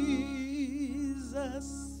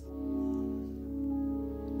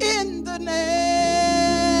 In the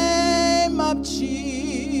name of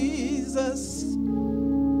Jesus.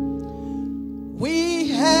 We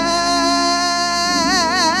have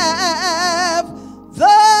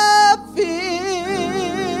the victory.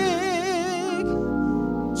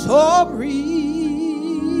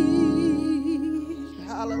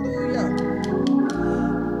 Hallelujah.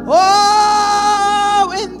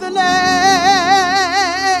 Oh, in the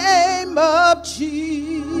name of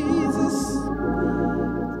Jesus.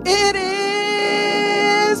 It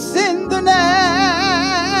is in the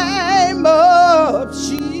name of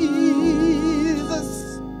Jesus.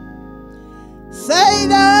 Satan,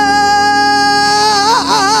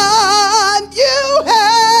 you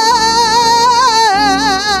have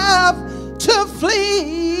to flee.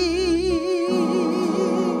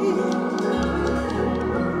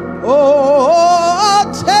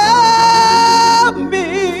 Oh, tell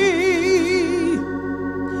me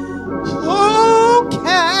who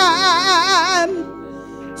can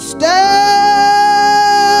stand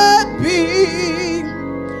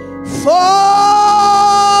before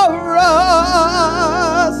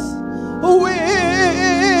us when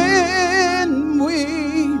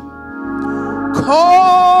we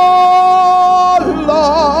call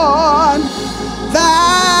on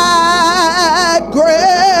that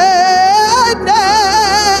great name.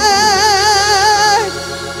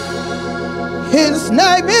 His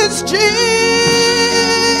name is Jesus.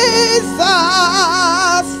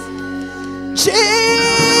 Jesus,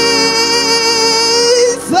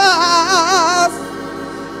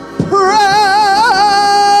 precious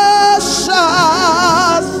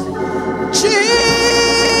Jesus.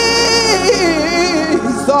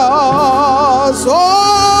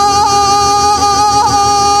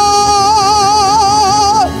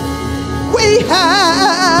 Oh, we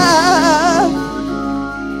have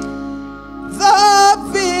the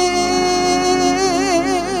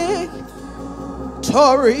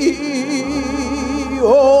victory.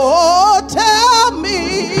 Oh, tell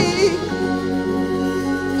me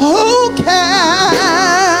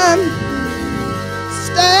can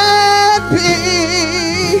stand before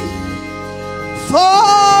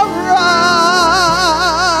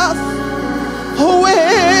us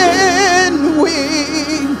when we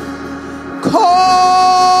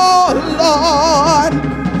call on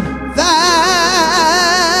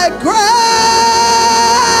that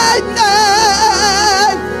great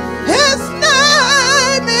name. His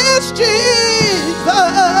name is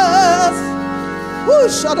Jesus. Woo,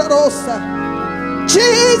 Shadarosa.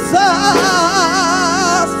 Jesus,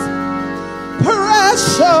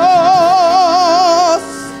 precious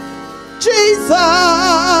Jesus.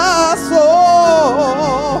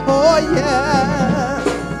 Oh, yes.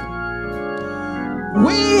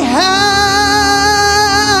 We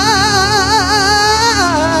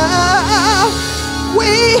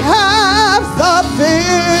have the big.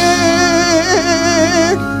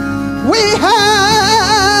 We have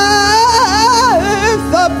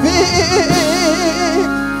the big.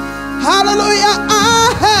 Hallelujah. I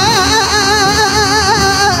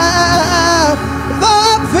have the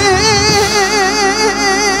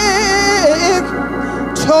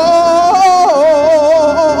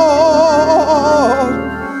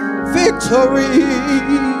victory.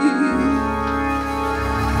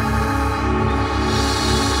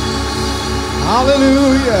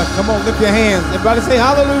 Hallelujah. Come on, lift your hands. Everybody say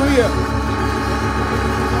hallelujah.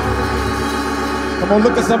 Come on,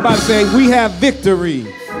 look at somebody and say, we have victory.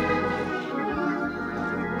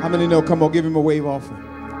 How many know? Come on, give him a wave offering.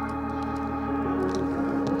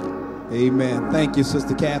 Amen. Thank you,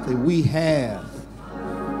 Sister Kathy. We have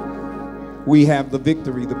the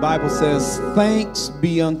victory. The Bible says, thanks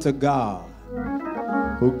be unto God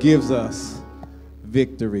who gives us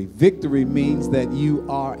victory. Victory means that you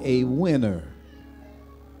are a winner.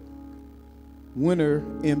 Winner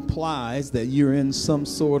implies that you're in some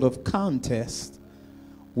sort of contest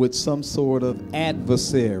with some sort of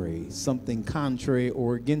adversary, something contrary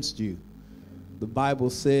or against you. The Bible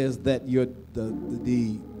says that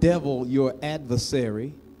the devil, your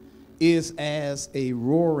adversary, is as a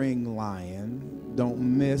roaring lion. Don't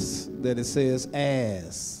miss that it says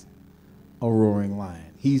as a roaring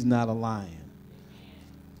lion. He's not a lion,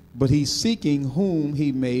 but he's seeking whom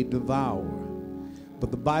he may devour. But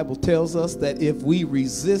the Bible tells us that if we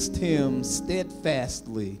resist him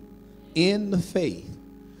steadfastly in the faith,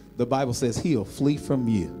 the Bible says he'll flee from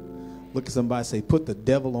you. Look at somebody, say, put the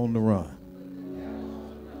devil on the run.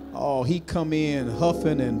 Oh, he come in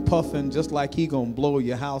huffing and puffing just like he gonna blow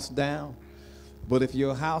your house down. But if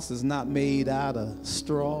your house is not made out of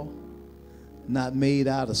straw, not made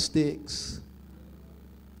out of sticks,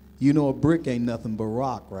 you know a brick ain't nothing but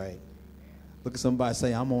rock, right? Look at somebody,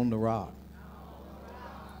 say, I'm on the rock.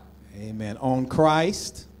 Amen. On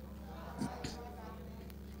Christ,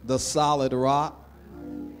 the solid rock,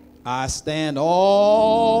 I stand.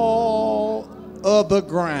 All other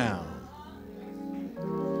ground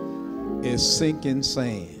is sinking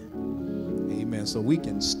sand. Amen. So we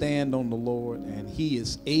can stand on the Lord, and he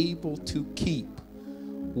is able to keep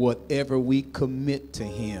whatever we commit to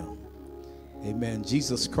him. Amen.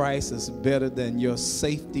 Jesus Christ is better than your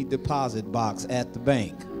safety deposit box at the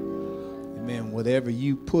bank. Amen. Whatever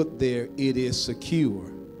you put there, it is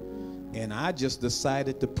secure. And I just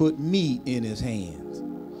decided to put me in his hands.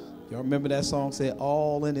 Y'all remember that song said,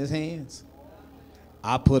 all in his hands?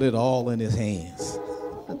 I put it all in his hands.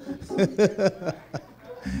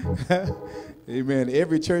 Amen.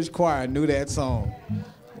 Every church choir knew that song.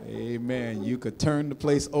 Amen. You could turn the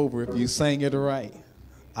place over if you sang it right.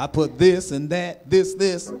 I put this and that,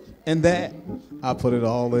 this and that. I put it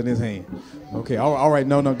all in his hand. Okay, all right,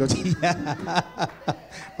 no, don't.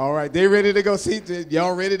 All right, they ready to go. See,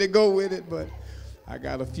 y'all ready to go with it, but I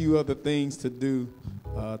got a few other things to do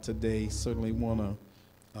today. Certainly want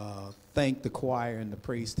to thank the choir and the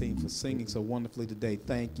praise team for singing so wonderfully today.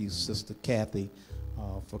 Thank you, Sister Kathy,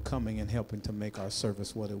 for coming and helping to make our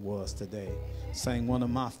service what it was today. Sang one of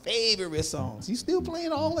my favorite songs. You still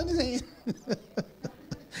playing all in his hand?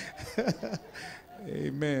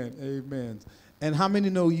 Amen, amen. And how many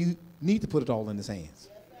know you need to put it all in his hands?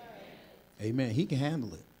 Amen. He can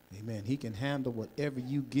handle it. Amen. He can handle whatever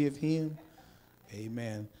you give him.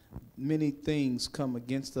 Amen. Many things come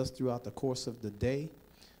against us throughout the course of the day,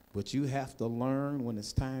 but you have to learn when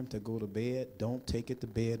it's time to go to bed, don't take it to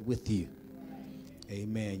bed with you.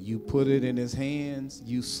 Amen. You put it in his hands,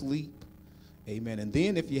 you sleep. Amen. And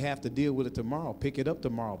then if you have to deal with it tomorrow, pick it up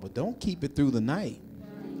tomorrow, but don't keep it through the night.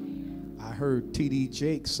 I heard T.D.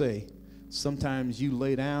 Jakes say, sometimes you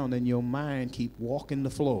lay down and your mind keep walking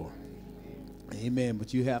the floor. Amen.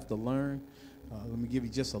 But you have to learn. Let me give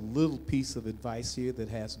you just a little piece of advice here that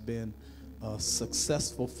has been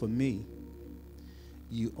successful for me,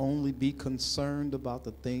 you only be concerned about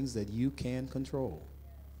the things that you can control.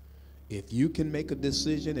 If you can make a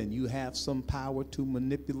decision and you have some power to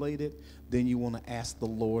manipulate it, then you want to ask the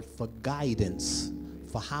Lord for guidance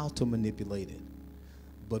for how to manipulate it.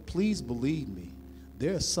 But please believe me,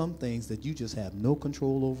 there are some things that you just have no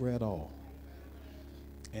control over at all.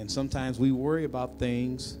 And sometimes we worry about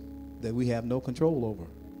things that we have no control over.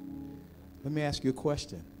 Let me ask you a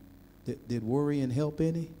question. Did worrying help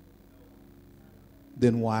any?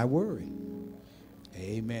 Then why worry?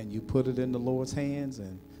 Amen. You put it in the Lord's hands,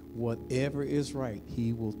 and whatever is right,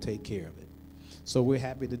 he will take care of it. So we're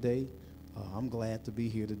happy today. I'm glad to be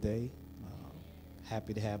here today.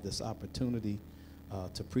 Happy to have this opportunity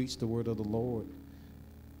to preach the word of the Lord.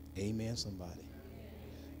 Amen, somebody.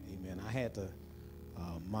 Amen. I had to,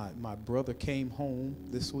 my brother came home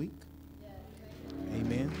this week.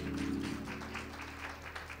 Amen.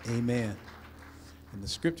 Amen. And the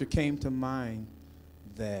scripture came to mind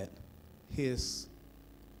that his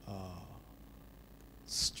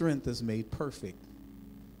strength is made perfect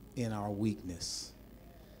in our weakness.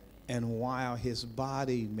 And while his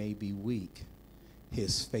body may be weak,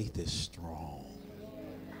 his faith is strong.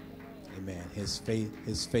 Amen. His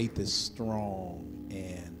faith is strong,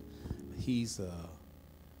 and he's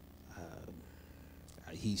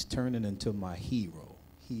turning into my hero.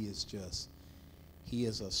 He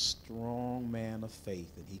is a strong man of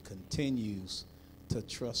faith, and he continues to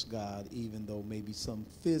trust God, even though maybe some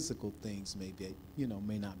physical things may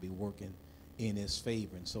not be working in his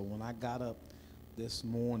favor. And so when I got up this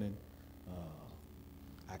morning,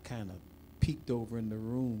 I kind of peeked over in the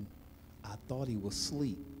room. I thought he was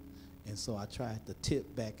asleep, and so I tried to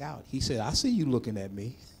tip back out. He said, "I see you looking at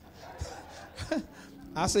me."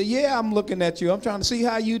 I said, "Yeah, I'm looking at you. I'm trying to see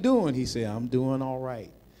how you doing." He said, "I'm doing all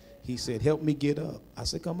right." He said, "Help me get up." I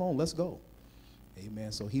said, "Come on, let's go."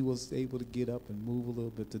 Amen. So he was able to get up and move a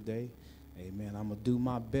little bit today. Amen. I'm going to do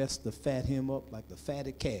my best to fat him up like the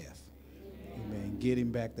fatted calf. Amen. Get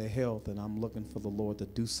him back to health, and I'm looking for the Lord to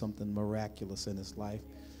do something miraculous in his life.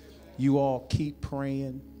 You all keep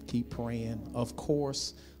praying. Keep praying. Of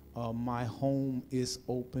course, my home is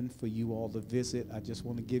open for you all to visit. I just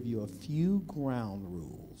want to give you a few ground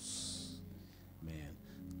rules. Man,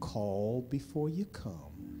 call before you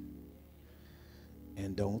come,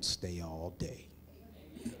 and don't stay all day.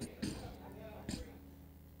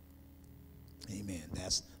 Amen.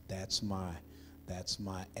 That's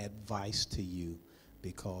my advice to you,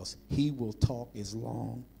 because he will talk as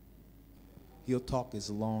long. He'll talk as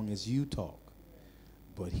long as you talk,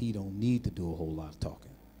 but he don't need to do a whole lot of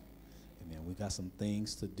talking. Amen. We got some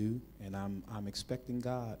things to do, and I'm expecting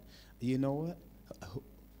God. You know what?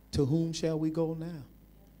 To whom shall we go now?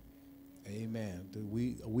 Amen.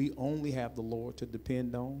 We only have the Lord to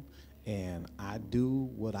depend on, and I do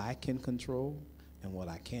what I can control, and what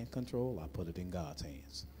I can't control, I put it in God's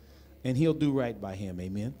hands. And he'll do right by him.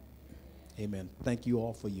 Amen. Amen. Thank you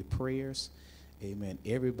all for your prayers. Amen.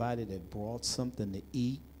 Everybody that brought something to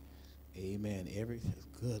eat. Amen.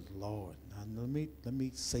 Good Lord. Now let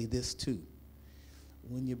me say this too.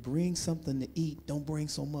 When you bring something to eat, don't bring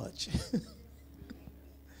so much.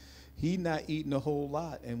 He not eating a whole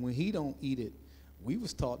lot, and when he don't eat it, we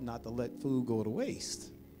was taught not to let food go to waste.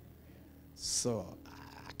 So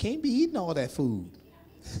I can't be eating all that food.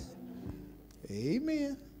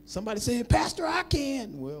 Amen. Somebody saying, "Pastor, I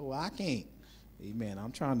can." Well, I can't. Amen.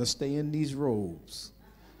 I'm trying to stay in these robes.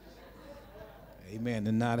 Amen.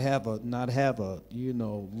 And not have a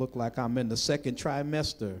look like I'm in the second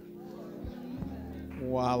trimester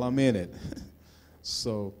while I'm in it.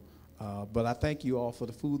 So, but I thank you all for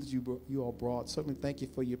the food that you all brought. Certainly thank you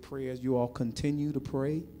for your prayers. You all continue to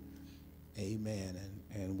pray. Amen.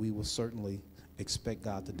 And we will certainly expect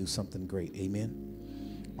God to do something great.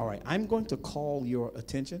 Amen. All right. I'm going to call your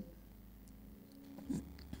attention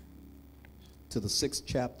to the 6th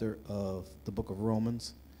chapter of the book of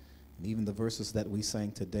Romans, and even the verses that we sang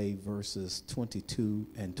today, verses 22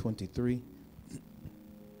 and 23.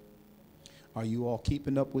 Are you all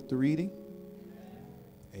keeping up with the reading?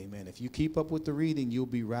 Amen. If you keep up with the reading, you'll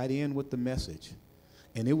be right in with the message.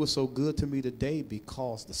 And it was so good to me today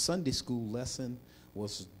because the Sunday school lesson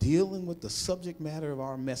was dealing with the subject matter of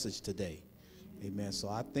our message today. Amen. So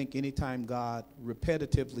I think anytime God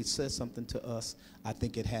repetitively says something to us, I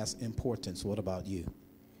think it has importance. What about you?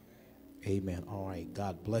 Amen. All right.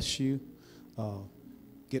 God bless you.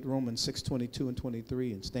 Get Romans 6:22 and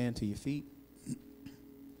 23 and stand to your feet.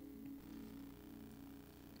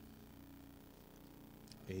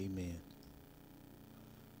 Amen.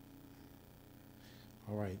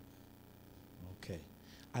 All right. Okay.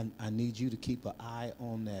 I need you to keep an eye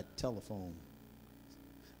on that telephone,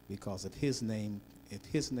 because if his name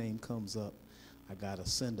comes up, I gotta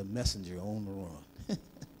send a messenger on the run.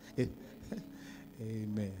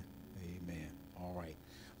 Amen. Amen. All right.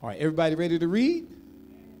 All right. Everybody ready to read?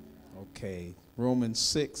 Okay. Romans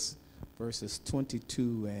 6, verses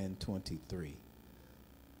 22 and 23.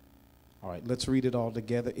 All right. Let's read it all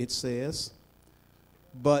together. It says,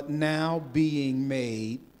 "But now being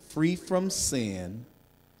made free from sin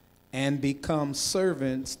and become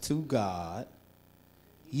servants to God,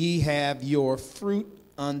 ye have your fruit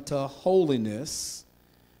unto holiness,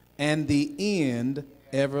 and the end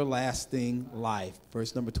everlasting life."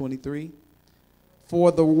 Verse number 23.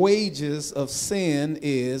 "For the wages of sin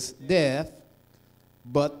is death,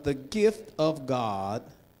 but the gift of God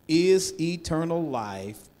is eternal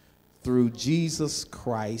life through Jesus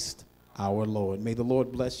Christ our Lord." May the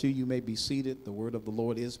Lord bless you. You may be seated. The word of the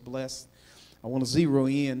Lord is blessed. I want to zero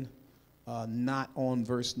in not on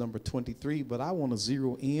verse number 23, but I want to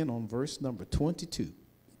zero in on verse number 22.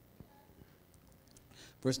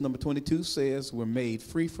 Verse number 22 says, we're made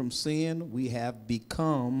free from sin. We have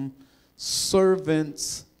become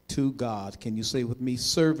servants to God. Can you say with me,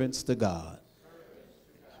 servants to God?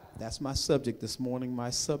 That's my subject this morning.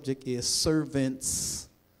 My subject is servants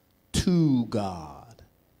to God.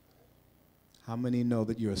 How many know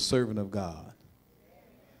that you're a servant of God?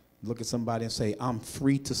 Look at somebody and say, I'm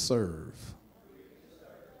free to serve.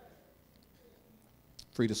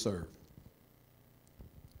 Free to serve.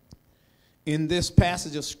 In this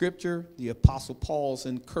passage of Scripture, the Apostle Paul's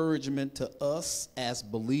encouragement to us as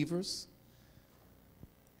believers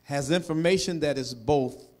has information that is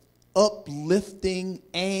both uplifting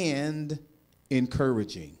and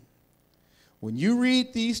encouraging. When you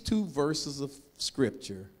read these two verses of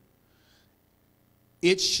Scripture,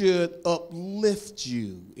 it should uplift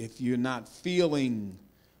you if you're not feeling,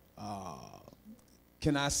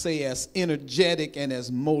 can I say, as energetic and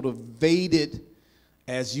as motivated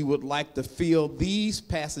as you would like to feel. These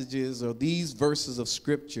passages or these verses of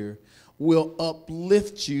Scripture will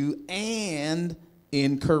uplift you and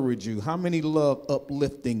encourage you. How many love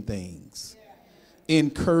uplifting things?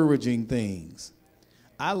 Encouraging things.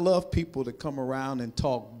 I love people that come around and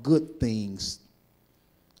talk good things.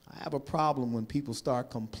 I have a problem when people start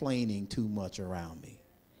complaining too much around me,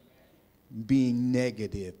 being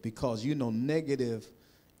negative, because you know negative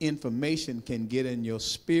information can get in your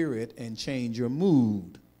spirit and change your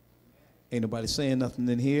mood. Ain't nobody saying nothing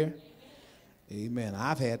in here? Amen.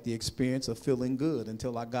 I've had the experience of feeling good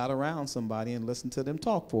until I got around somebody and listened to them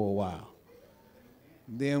talk for a while.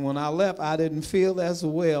 Then when I left, I didn't feel as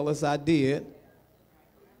well as I did.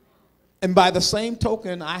 And by the same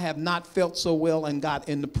token, I have not felt so well and got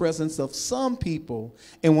in the presence of some people.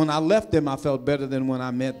 And when I left them, I felt better than when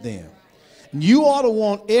I met them. You ought to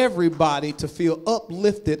want everybody to feel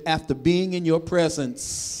uplifted after being in your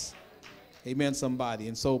presence. Amen, somebody.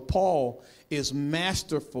 And so Paul is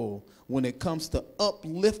masterful when it comes to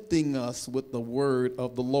uplifting us with the word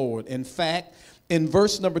of the Lord. In fact, in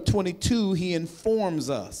verse number 22, he informs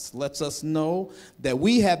us, lets us know that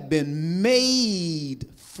we have been made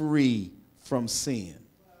free from sin.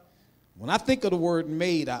 When I think of the word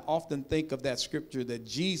made, I often think of that scripture that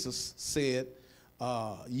Jesus said,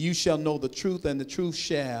 you shall know the truth and the truth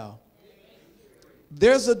shall.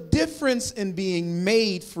 There's a difference in being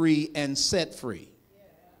made free and set free.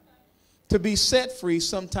 To be set free,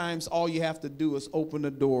 sometimes all you have to do is open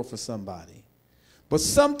the door for somebody. But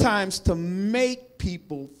sometimes to make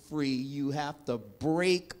people free, you have to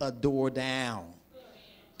break a door down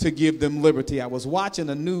to give them liberty. I was watching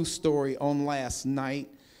a news story on last night,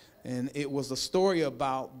 and it was a story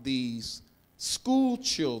about these school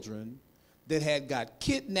children that had got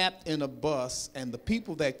kidnapped in a bus, and the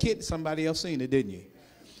people that somebody else seen it, didn't you?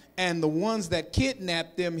 And the ones that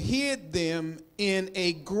kidnapped them hid them in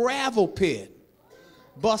a gravel pit,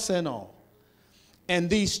 bus and all. And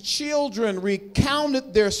these children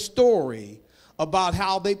recounted their story about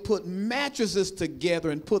how they put mattresses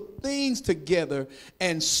together and put things together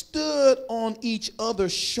and stood on each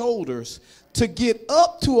other's shoulders to get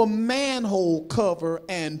up to a manhole cover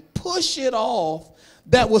and push it off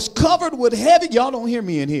that was covered with heavy. Y'all don't hear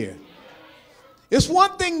me in here. It's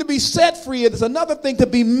one thing to be set free. It's another thing to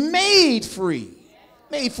be made free.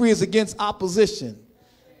 Made free is against opposition.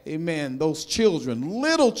 Amen. Those children,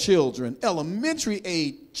 little children, elementary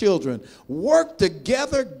age children, worked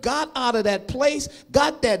together, got out of that place,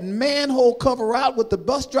 got that manhole cover out with the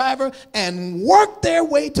bus driver, and worked their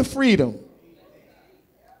way to freedom.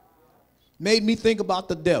 Made me think about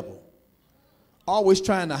the devil. Always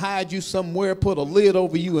trying to hide you somewhere, put a lid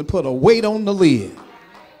over you, and put a weight on the lid.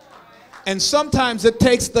 And sometimes it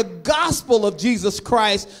takes the gospel of Jesus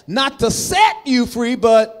Christ not to set you free,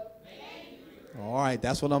 but all right,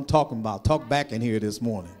 that's what I'm talking about. Talk back in here this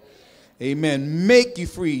morning. Amen. Make you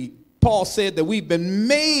free. Paul said that we've been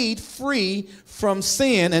made free from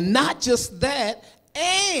sin, and not just that,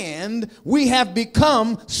 and we have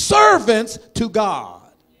become servants to God,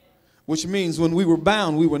 which means when we were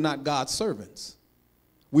bound, we were not God's servants.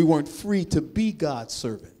 We weren't free to be God's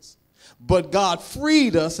servants. But God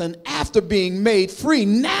freed us, and after being made free,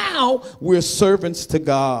 now we're servants to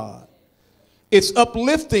God. It's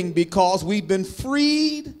uplifting because we've been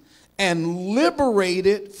freed and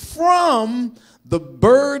liberated from the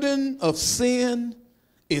burden of sin,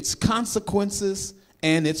 its consequences,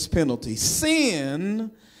 and its penalty.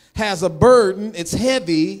 Sin has a burden. It's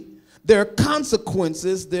heavy. There are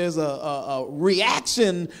consequences. There's a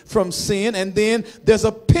reaction from sin, and then there's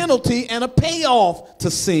a penalty and a payoff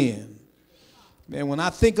to sin. And when I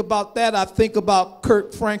think about that, I think about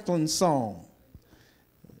Kirk Franklin's song.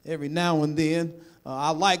 Every now and then, I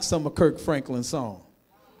like some of Kirk Franklin's song.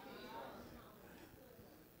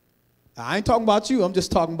 I ain't talking about you. I'm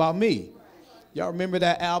just talking about me. Y'all remember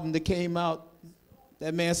that album that came out?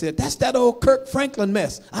 That man said, that's that old Kirk Franklin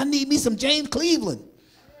mess. I need me some James Cleveland.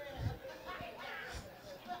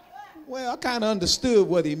 Well, I kind of understood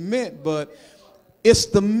what he meant, but it's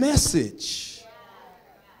the message.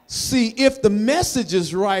 See, if the message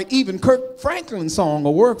is right, even Kirk Franklin's song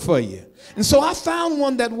will work for you. And so I found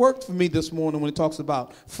one that worked for me this morning when it talks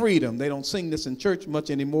about freedom. They don't sing this in church much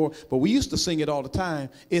anymore, but we used to sing it all the time.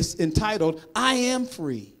 It's entitled, I Am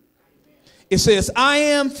Free. It says, I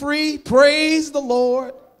am free, praise the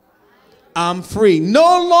Lord. I'm free,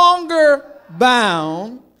 no longer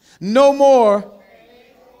bound, no more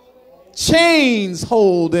chains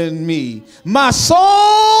holding me. My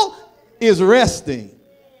soul is resting.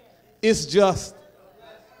 It's just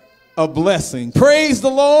a blessing. Praise the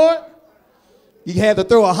Lord. You had to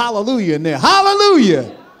throw a hallelujah in there.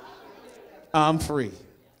 Hallelujah. I'm free.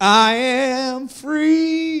 I am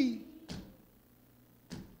free.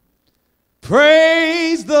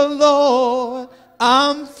 Praise the Lord.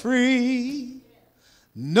 I'm free.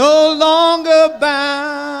 No longer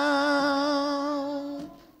bound.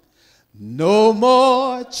 No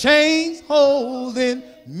more chains holding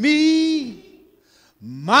me.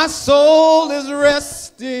 My soul is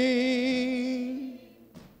resting.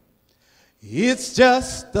 It's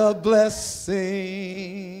just a blessing.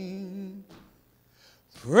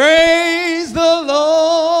 Praise the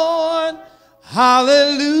Lord.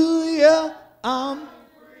 Hallelujah.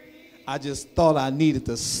 I just thought I needed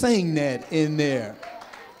to sing that in there.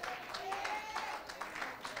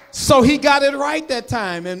 So he got it right that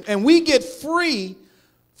time. And we get free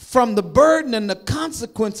from the burden and the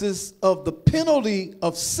consequences of the penalty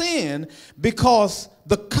of sin, because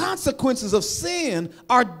the consequences of sin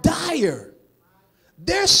are dire.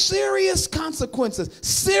 There's serious consequences,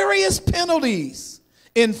 serious penalties.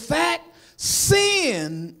 In fact,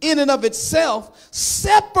 sin in and of itself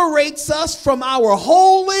separates us from our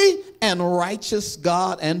holy and righteous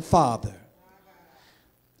God and Father.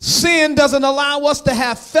 Sin doesn't allow us to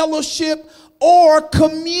have fellowship or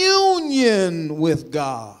communion with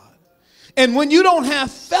God. And when you don't have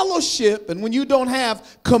fellowship and when you don't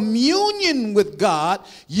have communion with God,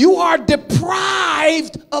 you are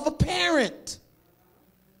deprived of a parent.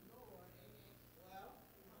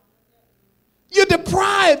 You're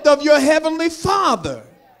deprived of your heavenly Father.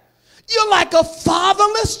 You're like a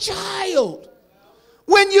fatherless child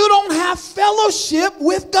when you don't have fellowship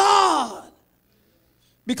with God.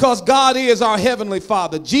 Because God is our heavenly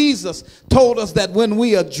Father. Jesus told us that when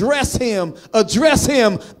we address him,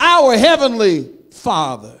 our heavenly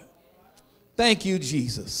Father. Thank you,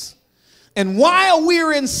 Jesus. And while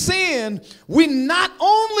we're in sin, we not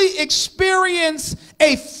only experience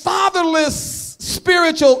a fatherless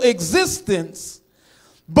spiritual existence,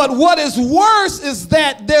 but what is worse is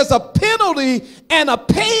that there's a penalty and a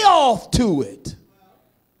payoff to it.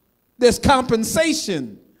 There's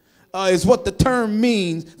compensation. Is what the term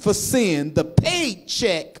means for sin. The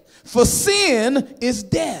paycheck for sin is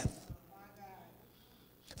death.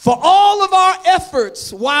 For all of our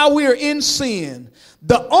efforts while we're in sin,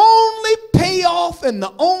 the only payoff and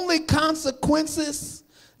the only consequences,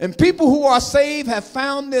 and people who are saved have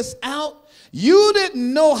found this out, you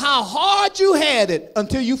didn't know how hard you had it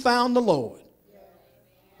until you found the Lord.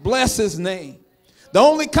 Bless his name. The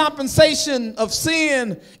only compensation of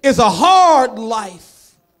sin is a hard life.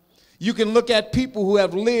 You can look at people who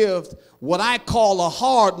have lived what I call a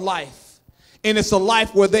hard life. And it's a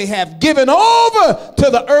life where they have given over to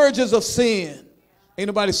the urges of sin. Ain't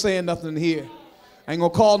nobody saying nothing here. I ain't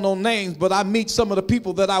gonna call no names, but I meet some of the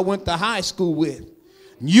people that I went to high school with.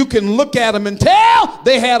 You can look at them and tell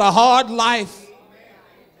they had a hard life.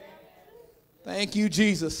 Thank you,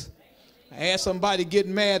 Jesus. I had somebody get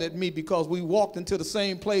mad at me because we walked into the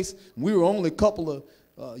same place. We were only a couple of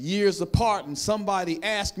years apart, and somebody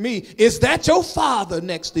asked me, is that your father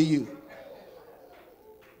next to you?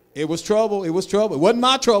 It was trouble. It was trouble. It wasn't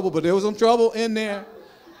my trouble, but there was some trouble in there.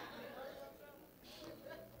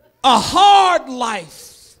 A hard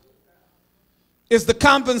life is the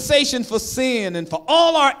compensation for sin, and for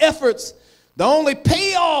all our efforts, the only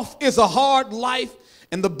payoff is a hard life.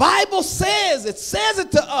 And the Bible says, it says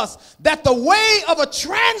it to us, that the way of a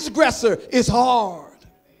transgressor is hard.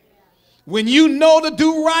 When you know to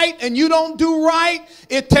do right and you don't do right,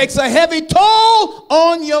 it takes a heavy toll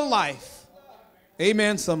on your life.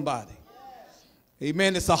 Amen, somebody.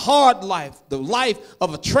 Amen. It's a hard life, the life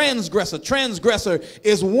of a transgressor. Transgressor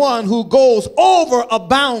is one who goes over a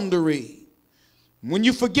boundary. When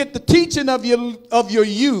you forget the teaching of your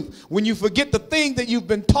youth, when you forget the thing that you've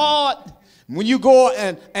been taught, when you go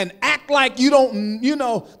and act like you don't, you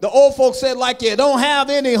know, the old folks said like you don't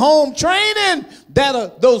have any home training,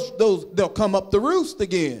 they'll come up the roost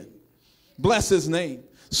again. Bless his name.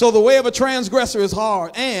 So the way of a transgressor is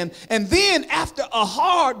hard. And then after a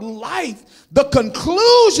hard life, the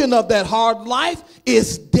conclusion of that hard life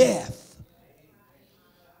is death.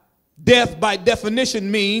 Death by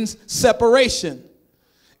definition means separation.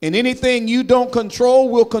 And anything you don't control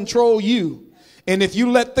will control you. And if you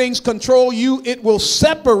let things control you, it will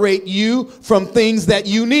separate you from things that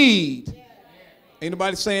you need. Ain't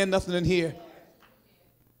nobody saying nothing in here.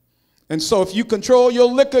 And so if you control your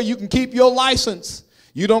liquor, you can keep your license.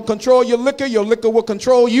 You don't control your liquor will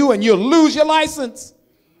control you, and you'll lose your license.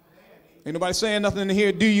 Ain't nobody saying nothing in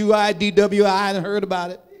here. DUI, DWI, I done heard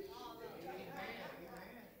about it.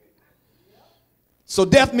 So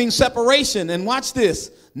death means separation. And watch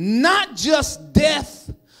this. Not just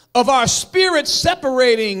death of our spirit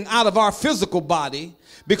separating out of our physical body,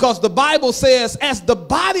 because the Bible says as the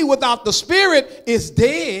body without the spirit is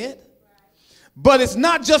dead. But it's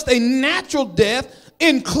not just a natural death.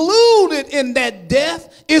 Included in that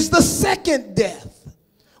death is the second death,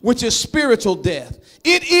 which is spiritual death.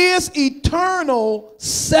 It is eternal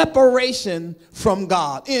separation from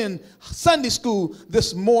God. In Sunday school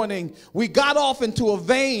this morning, we got off into a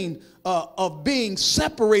vein of being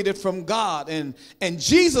separated from God. And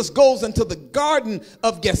Jesus goes into the Garden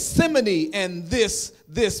of Gethsemane, and this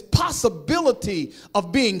possibility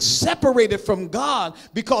of being separated from God,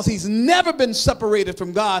 because he's never been separated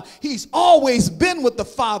from God. He's always been with the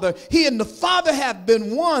Father. He and the Father have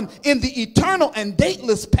been one in the eternal and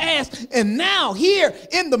dateless past. And now here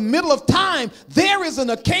in the middle of time, there is an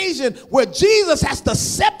occasion where Jesus has to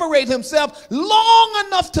separate himself long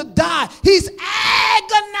enough to die. He's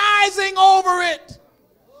agonizing over it.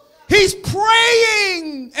 He's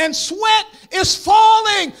praying, and sweat is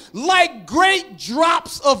falling like great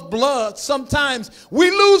drops of blood. Sometimes we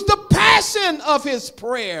lose the passion of his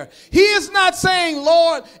prayer. He is not saying,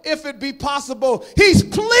 Lord, if it be possible. He's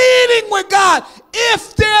pleading with God,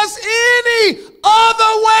 if there's any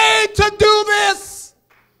other way to do this,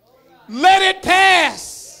 let it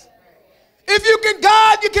pass. If you can,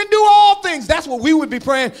 God, you can do all things. That's what we would be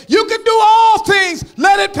praying. You can do all things.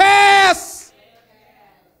 Let it pass.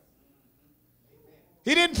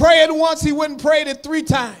 He didn't pray it once. He went and prayed it 3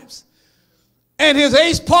 times. And his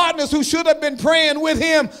ace partners who should have been praying with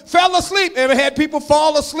him fell asleep. Ever had people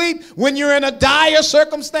fall asleep when you're in a dire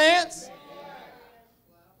circumstance?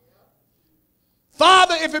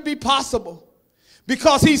 Father, if it be possible.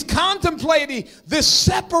 Because he's contemplating this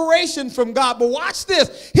separation from God. But watch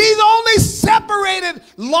this. He's only separated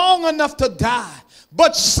long enough to die.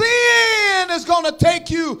 But sin is going to take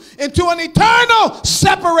you into an eternal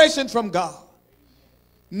separation from God.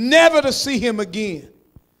 Never to see him again.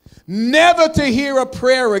 Never to hear a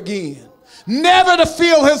prayer again. Never to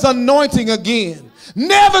feel his anointing again.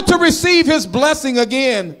 Never to receive his blessing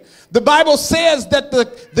again. The Bible says that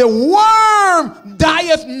the worm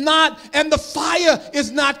dieth not, and the fire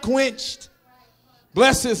is not quenched.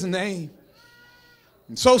 Bless his name.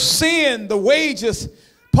 And so sin, the wages,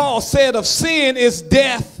 Paul said, of sin is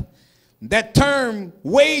death. That term,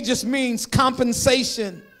 wages, means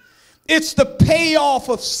compensation. It's the payoff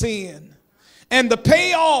of sin. And the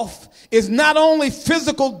payoff is not only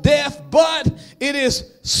physical death, but it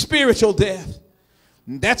is spiritual death.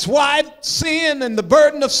 And that's why sin and the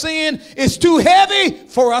burden of sin is too heavy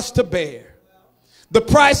for us to bear. The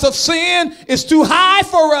price of sin is too high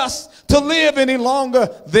for us to live any longer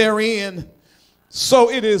therein. So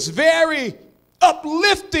it is very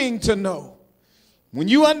uplifting to know When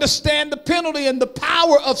you understand the penalty and the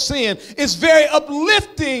power of sin, it's very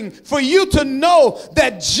uplifting for you to know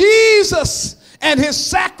that Jesus and his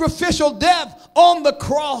sacrificial death on the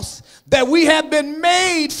cross, that we have been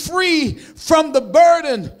made free from the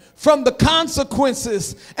burden, from the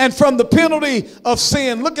consequences, and from the penalty of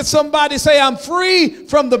sin. Look at somebody, say, I'm free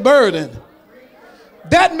from the burden.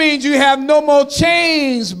 That means you have no more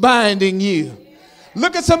chains binding you.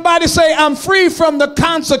 Look at somebody, say, I'm free from the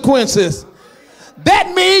consequences.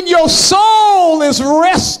 That means your soul is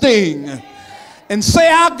resting. And say,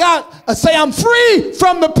 I'm free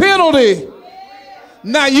from the penalty.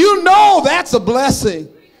 Now you know that's a blessing.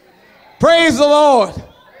 Praise the Lord.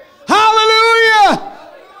 Hallelujah.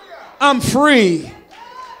 I'm free.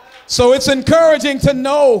 So it's encouraging to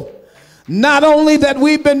know not only that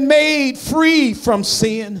we've been made free from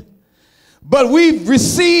sin, but we've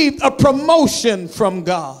received a promotion from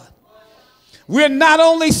God. We're not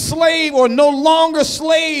only slave or no longer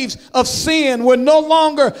slaves of sin. We're no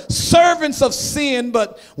longer servants of sin,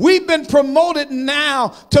 but we've been promoted now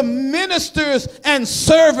to ministers and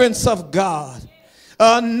servants of God.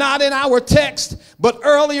 Not in our text, but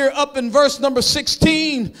earlier up in verse number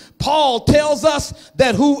 16, Paul tells us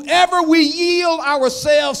that whoever we yield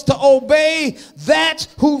ourselves to obey, that's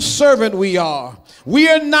whose servant we are. We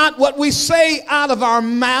are not what we say out of our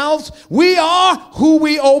mouths. We are who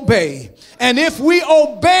we obey. And if we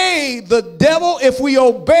obey the devil, if we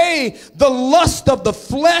obey the lust of the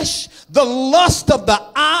flesh, the lust of the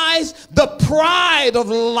eyes, the pride of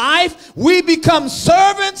life, we become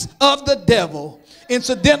servants of the devil.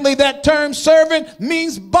 Incidentally, that term servant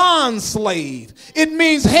means bond slave. It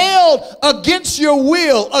means held against your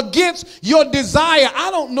will, against your desire. I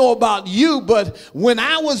don't know about you, but when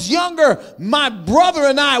I was younger, my brother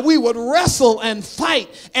and I, we would wrestle and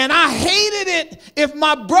fight. And I hated it if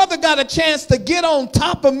my brother got a chance to get on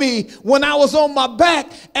top of me when I was on my back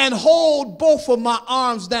and hold both of my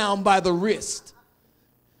arms down by the wrist.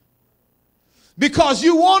 Because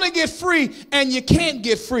you want to get free and you can't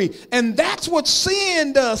get free. And that's what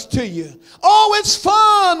sin does to you. Oh, it's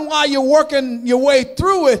fun while you're working your way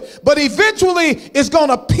through it. But eventually it's going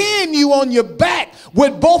to pin you on your back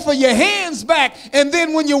with both of your hands back. And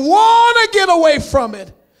then when you want to get away from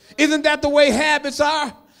it, isn't that the way habits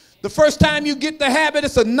are? The first time you get the habit,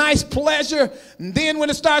 it's a nice pleasure. And then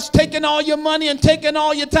when it starts taking all your money and taking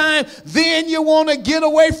all your time, then you want to get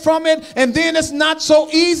away from it. And then it's not so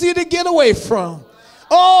easy to get away from.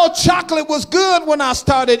 Oh, chocolate was good when I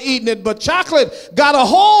started eating it, but chocolate got a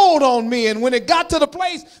hold on me. And when it got to the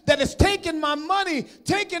place that it's taking my money,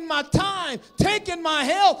 taking my time, taking my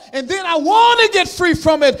health, and then I want to get free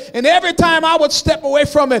from it. And every time I would step away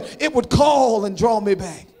from it, it would call and draw me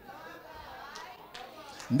back.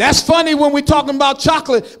 That's funny when we're talking about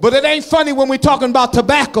chocolate, but it ain't funny when we're talking about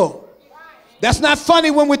tobacco. That's not funny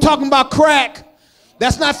when we're talking about crack.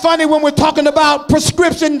 That's not funny when we're talking about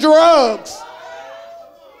prescription drugs.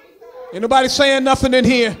 Ain't nobody saying nothing in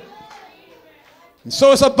here. And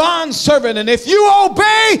so it's a bond servant, and if you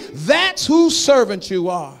obey, that's whose servant you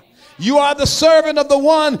are. You are the servant of the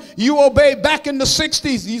one you obey. Back in the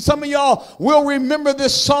 60s, some of y'all will remember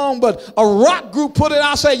this song, but a rock group put it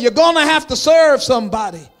out, say, you're going to have to serve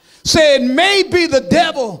somebody. Say it may be the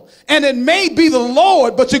devil and it may be the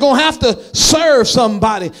Lord, but you're going to have to serve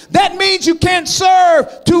somebody. That means you can't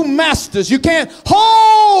serve two masters. You can't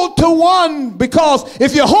hold to one, because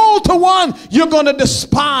if you hold to one, you're going to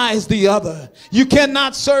despise the other. You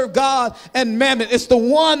cannot serve God and mammon. It's the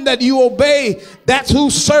one that you obey. That's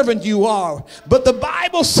whose servant you are. But the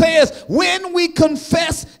Bible says when we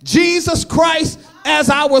confess Jesus Christ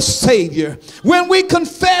as our Savior, when we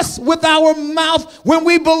confess with our mouth, when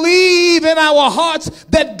we believe in our hearts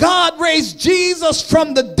that God raised Jesus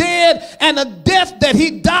from the dead, and a death that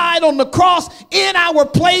he died on the cross in our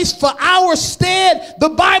place for our stead, the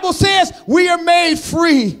Bible says we are made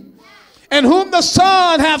free. And whom the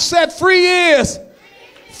Son hath set free is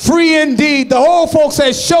free indeed. The old folks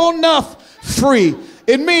say, sure enough, free.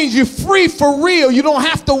 It means you're free for real. You don't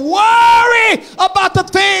have to worry about the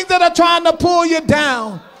things that are trying to pull you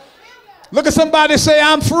down. Look at somebody, say,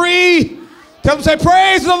 I'm free. Tell them, say,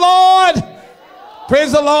 praise the Lord.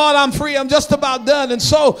 Praise the Lord, I'm free. I'm just about done. And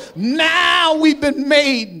so now we've been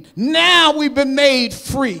made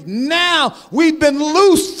free. Now we've been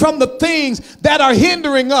loosed from the things that are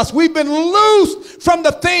hindering us. We've been loosed from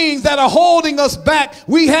the things that are holding us back.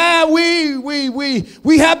 We have been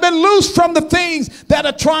loosed from the things that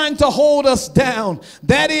are trying to hold us down.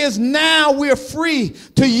 That is, now we're free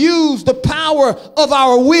to use the power of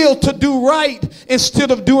our will to do right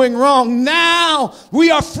instead of doing wrong. Now we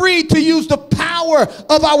are free to use the power power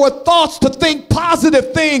of our thoughts to think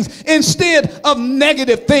positive things instead of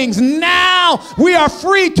negative things. Now we are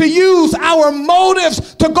free to use our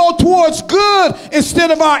motives to go towards good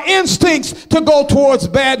instead of our instincts to go towards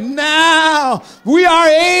bad. Now we are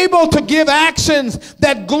able to give actions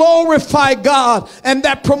that glorify God and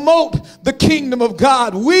that promote the kingdom of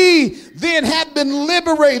God. We then have been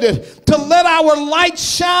liberated to let our light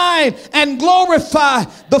shine and glorify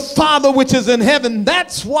the Father which is in heaven.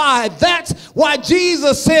 That's why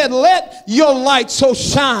Jesus said, let your light so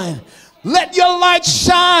shine. Let your light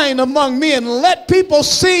shine among men. Let people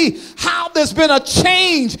see how there's been a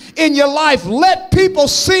change in your life. Let people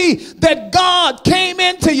see that God came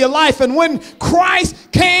into your life. And when Christ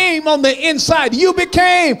came on the inside, you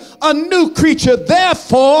became a new creature.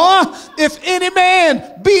 Therefore, if any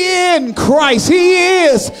man be in Christ, he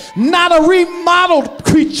is not a remodeled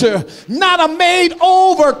creature, not a made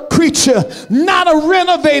over creature, not a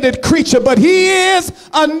renovated creature, but he is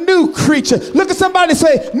a new creature. Look at somebody,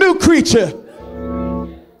 say, new creature.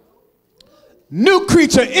 New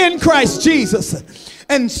creature in Christ Jesus.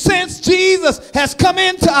 And since Jesus has come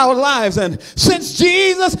into our lives, and since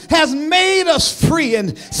Jesus has made us free,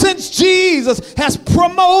 and since Jesus has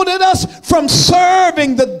promoted us from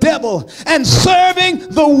serving the devil and serving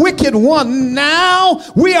the wicked one, now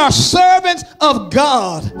we are servants of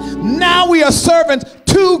God. Now we are servants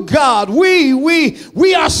to God. We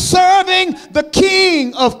are serving the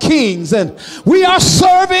King of Kings, and we are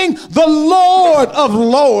serving the Lord of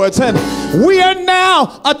Lords, and we are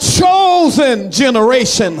now a chosen generation.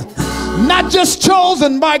 Not just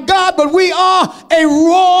chosen by God, but we are a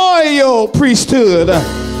royal priesthood.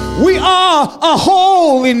 We are a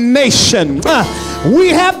holy nation. We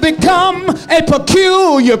have become a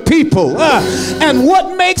peculiar people. And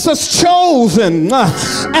what makes us chosen,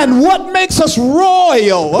 and what makes us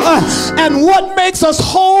royal, and what makes us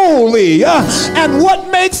holy, and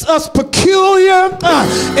what makes us peculiar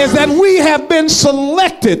is that we have been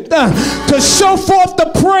selected to show forth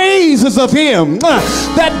the praises of him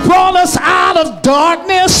that brought us out of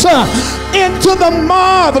darkness into the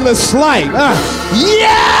marvelous light.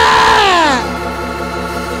 Yeah!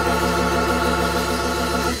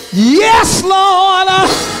 Yes, Lord.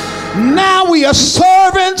 Now we are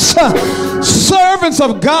servants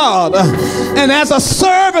of God. And as a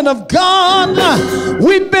servant of God,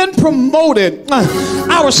 we've been promoted.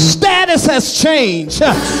 Our status has changed.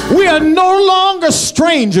 We are no longer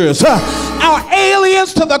strangers. Our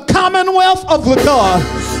aliens to the commonwealth of the God.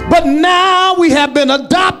 But now we have been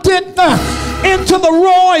adopted into the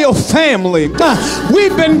royal family.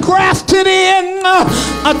 We've been grafted in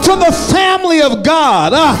to the family of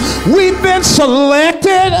God. We've been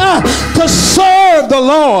selected to serve the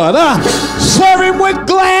Lord. Serve him with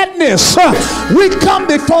gladness. We come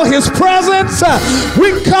before his presence.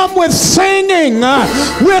 We come with singing.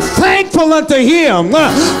 We're thankful unto him.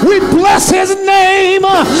 We bless his name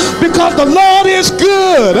because the Lord is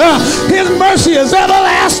good. His mercy is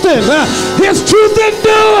everlasting. His truth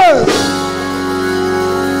endures.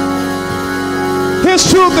 His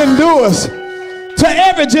truth endures to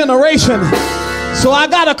every generation. So I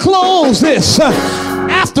got to close this.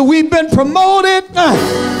 After we've been promoted,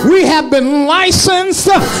 we have been licensed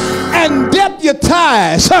and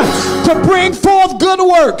deputized to bring forth good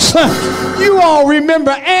works. You all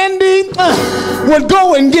remember Andy would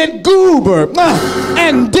go and get Goober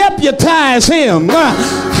and deputize him,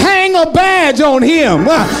 hang a badge on him,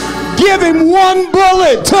 give him one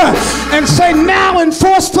bullet and say, now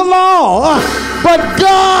enforce the law. But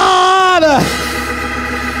God,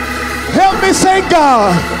 help me say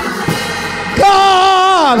God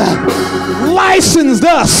licensed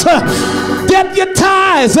us,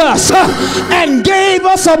 deputized us, and gave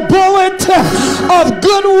us a bullet of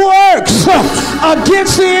good works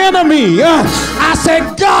against the enemy. I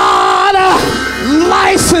said, God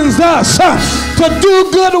licensed us to do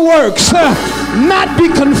good works, not be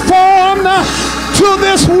conformed to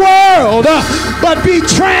this world, but be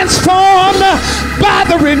transformed by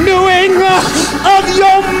the renewing of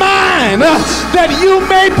your mind, that you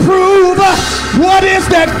may prove what is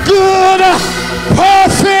that good,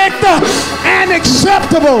 perfect, and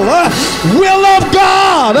acceptable will of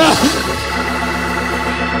God.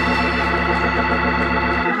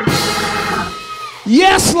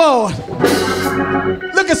 Yes, Lord.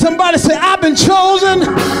 Look at somebody, say, I've been chosen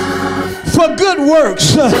for good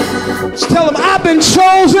works. Just tell them, I've been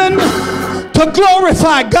chosen to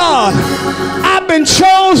glorify God. I've been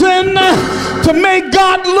chosen to make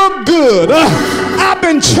God look good. I've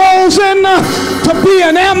been chosen to be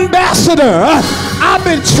an ambassador. I've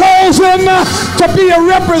been chosen to be a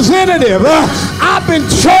representative. I've been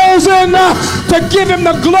chosen to give him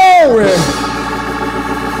the glory.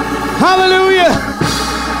 Hallelujah.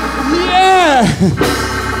 Yeah.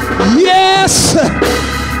 Yes.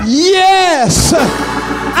 Yes.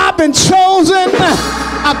 I've been chosen.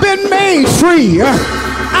 I've been made free.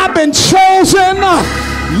 I've been chosen.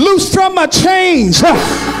 Loose from my chains.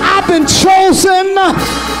 I've been chosen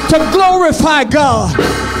to glorify God.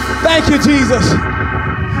 Thank you, Jesus.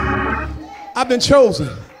 I've been chosen.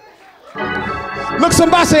 Look,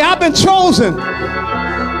 somebody say, I've been chosen.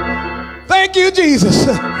 Thank you, Jesus.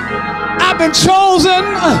 I've been chosen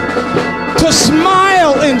to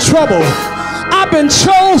smile in trouble. I've been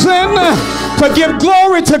chosen to give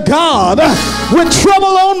glory to God with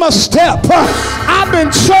trouble on my step. I've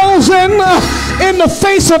been chosen in the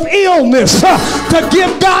face of illness to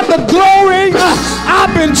give God the glory.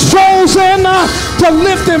 I've been chosen to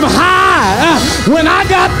lift him high when I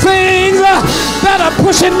got things that are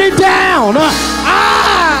pushing me down.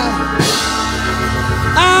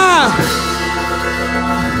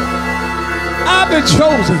 I've been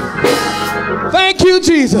chosen. Thank you,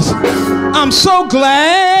 Jesus. I'm so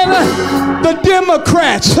glad the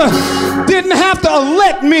Democrats didn't have to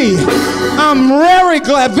elect me. I'm very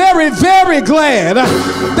glad, very, very glad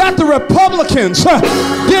that the Republicans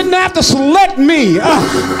didn't have to select me.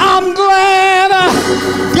 I'm glad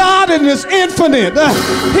God in his infinite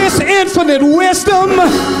wisdom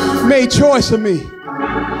made choice of me.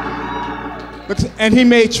 And he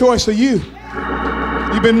made choice of you.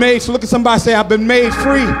 You've been made, so look at somebody and say, I've been made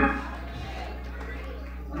free.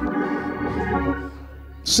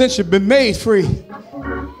 Since you've been made free,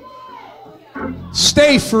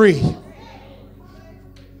 stay free.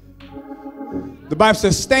 The Bible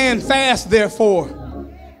says, stand fast, therefore,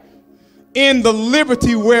 in the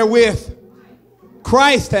liberty wherewith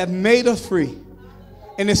Christ hath made us free.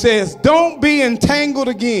 And it says, don't be entangled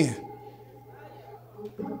again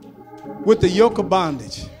with the yoke of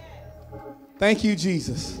bondage. Thank you,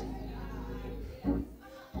 Jesus.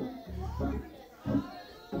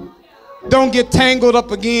 Don't get tangled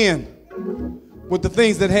up again with the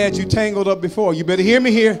things that had you tangled up before. You better hear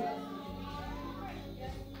me here.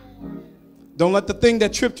 Don't let the thing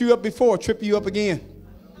that tripped you up before trip you up again.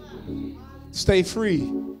 Stay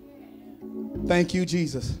free. Thank you,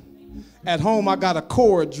 Jesus. At home, I got a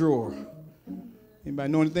cord drawer.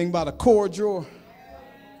 Anybody know anything about a cord drawer?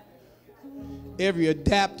 Every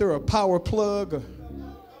adapter, a power plug, or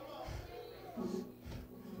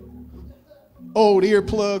old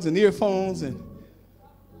earplugs and earphones, and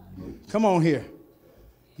come on here.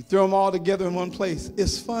 You throw them all together in one place.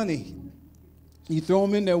 It's funny. You throw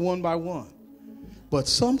them in there one by one. But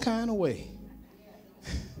some kind of way,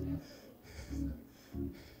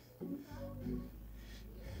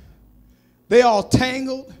 they all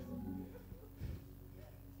tangled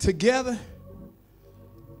together.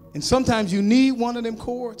 And sometimes you need one of them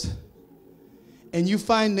cords, and you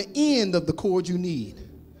find the end of the cord you need.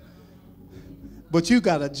 But you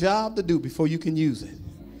got a job to do before you can use it.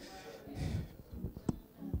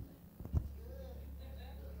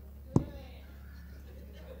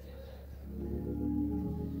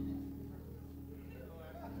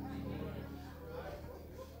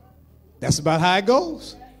 That's about how it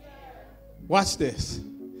goes. Watch this.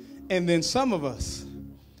 And then some of us,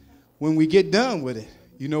 when we get done with it,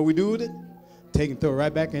 you know what we do with it? Take and throw it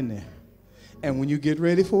right back in there. And when you get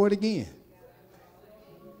ready for it again,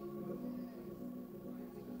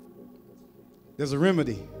 there's a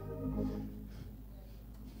remedy.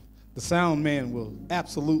 The sound man will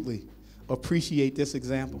absolutely appreciate this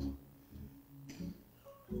example.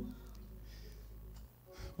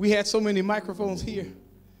 We had so many microphones here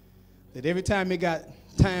that every time it got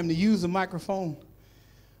time to use a microphone,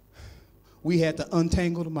 we had to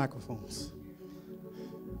untangle the microphones.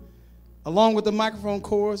 Along with the microphone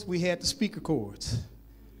cords, we had the speaker cords.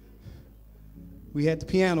 We had the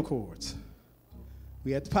piano cords.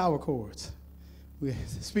 We had the power cords. We had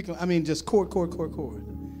the speaker, just cord.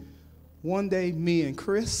 One day, me and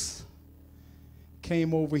Chris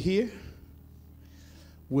came over here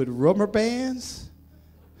with rubber bands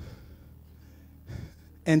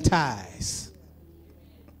and ties.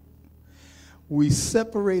 We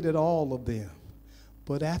separated all of them,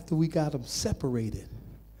 but after we got them separated,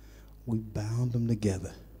 we bound them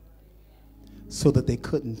together so that they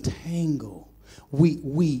couldn't tangle. We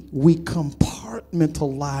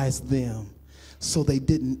compartmentalized them so they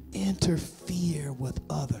didn't interfere with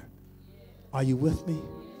other. Are you with me?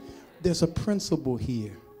 There's a principle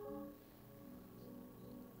here.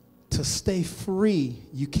 To stay free,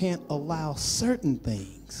 you can't allow certain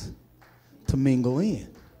things to mingle in.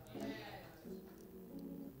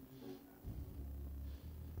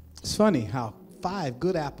 It's funny how 5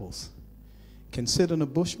 good apples can sit in a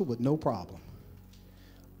bushel with no problem.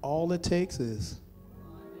 All it takes is.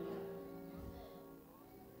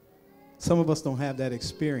 Some of us don't have that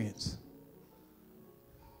experience.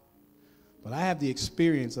 But I have the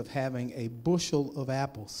experience of having a bushel of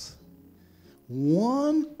apples.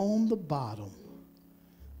 One on the bottom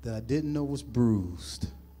that I didn't know was bruised.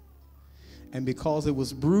 And because it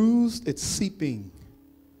was bruised, it's seeping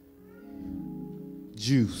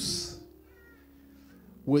juice,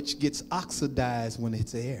 which gets oxidized when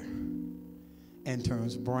it's air and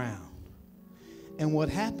turns brown. And what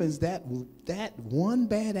happens, that one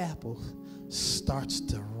bad apple starts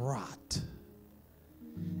to rot.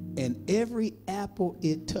 And every apple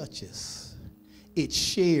it touches, it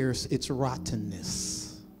shares its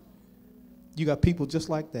rottenness. You got people just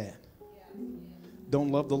like that. Don't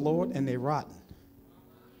love the Lord and they're rotten.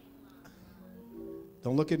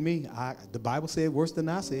 Don't look at me. The Bible said worse than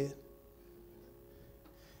I said.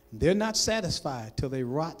 They're not satisfied till they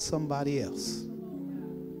rot somebody else.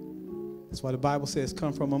 That's why the Bible says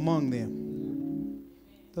come from among them.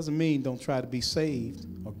 Doesn't mean don't try to be saved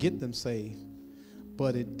or get them saved.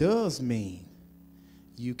 But it does mean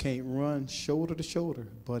you can't run shoulder to shoulder,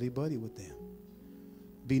 buddy with them.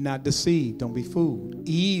 Be not deceived. Don't be fooled.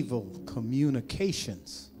 Evil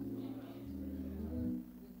communications.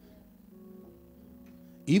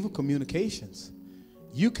 Evil communications.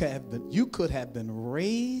 You could have been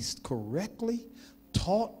raised correctly,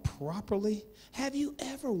 taught properly. Have you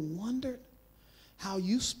ever wondered how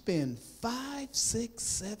you spend 5, 6,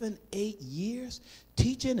 7, 8 years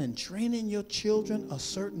teaching and training your children a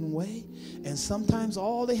certain way, and sometimes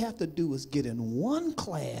all they have to do is get in one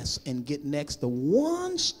class and get next to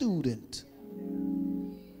one student,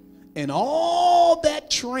 and all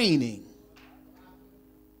that training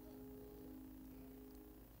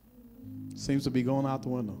seems to be going out the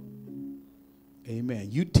window. Amen.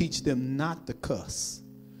 You teach them not to cuss.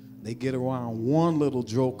 They get around one little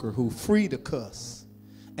joker who's free to cuss,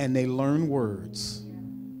 and they learn words.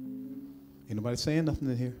 Anybody saying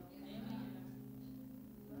nothing in here?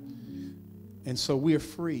 And so we're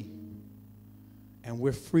free, and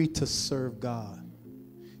we're free to serve God.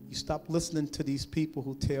 You stop listening to these people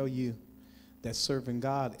who tell you that serving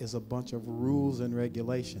God is a bunch of rules and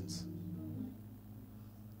regulations.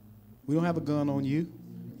 We don't have a gun on you.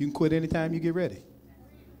 You can quit anytime you get ready.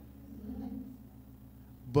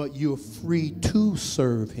 But you're free to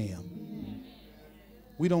serve him.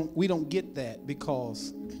 We don't get that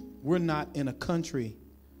because we're not in a country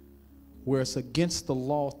where it's against the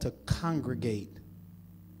law to congregate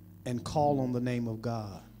and call on the name of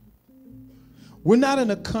God. We're not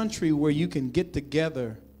in a country where you can get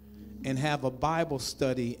together and have a Bible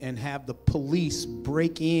study and have the police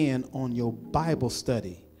break in on your Bible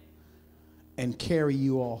study and carry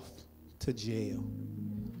you off to jail.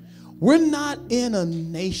 We're not in a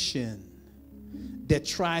nation that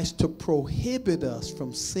tries to prohibit us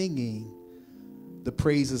from singing the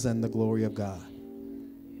praises and the glory of God.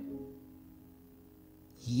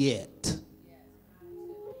 Yet.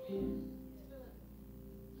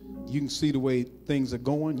 You can see the way things are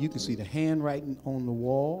going. You can see the handwriting on the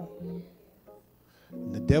wall.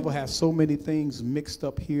 And the devil has so many things mixed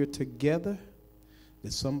up here together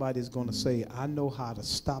that somebody's going to say, I know how to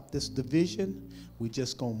stop this division. We're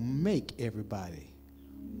just going to make everybody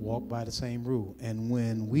walk by the same rule. And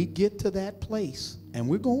when we get to that place, and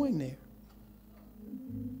we're going there,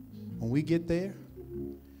 when we get there,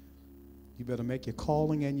 you better make your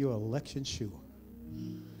calling and your election sure.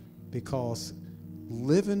 Because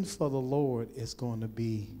living for the Lord is going to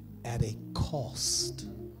be at a cost.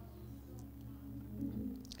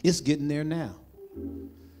 It's getting there now.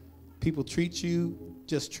 People treat you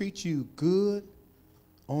good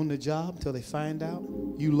on the job until they find out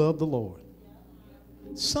you love the Lord.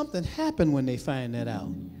 Something happened when they find that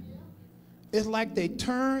out. It's like they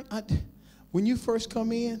turn. When you first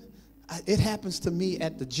come in, it happens to me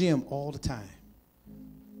at the gym all the time.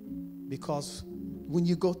 Because when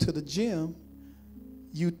you go to the gym,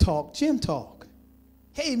 you talk gym talk.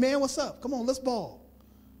 Hey, man, what's up? Come on, let's ball.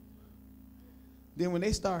 Then when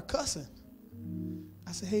they start cussing,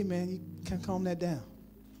 I say, hey, man, you can calm that down.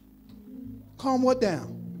 Calm what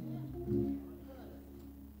down?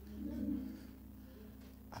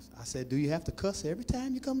 I said, do you have to cuss every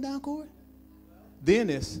time you come down court?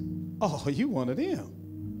 Then it's, oh, you one of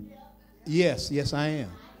them. Yes, I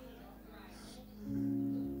am.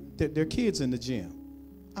 There are kids in the gym.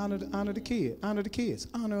 Honor the kids,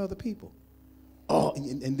 honor other people. Oh,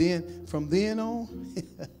 and then from then on,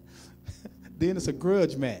 then it's a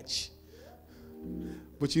grudge match.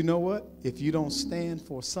 But you know what? If you don't stand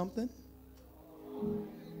for something,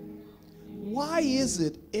 Why is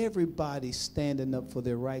it everybody's standing up for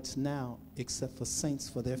their rights now except for saints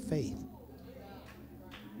for their faith?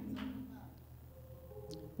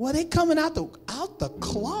 Well, they coming out the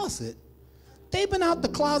closet. They've been out the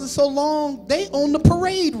closet so long, they on the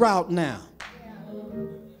parade route now.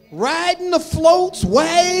 Riding the floats,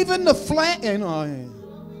 waving the flag.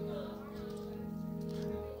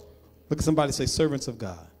 Look at somebody say, servants of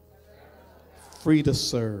God. Free to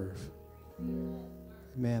serve.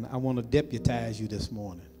 Man, I want to deputize you this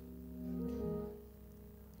morning.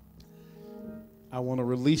 I want to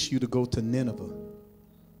release you to go to Nineveh.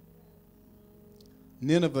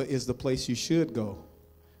 Nineveh is the place you should go,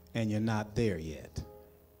 and you're not there yet.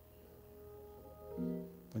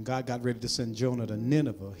 When God got ready to send Jonah to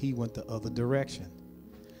Nineveh, he went the other direction,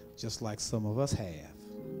 just like some of us have.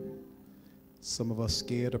 Some of us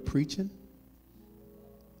scared of preaching,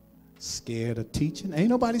 scared of teaching. Ain't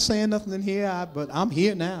nobody saying nothing in here, but I'm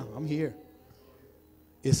here now. I'm here.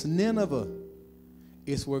 It's Nineveh.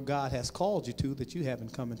 It's where God has called you to that you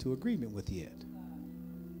haven't come into agreement with yet.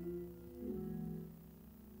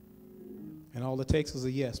 And all it takes is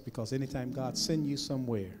a yes, because anytime God sends you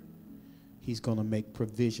somewhere, he's going to make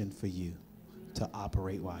provision for you to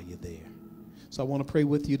operate while you're there. So I want to pray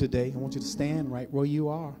with you today. I want you to stand right where you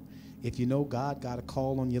are. If you know God got a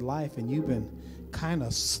call on your life and you've been kind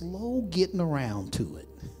of slow getting around to it,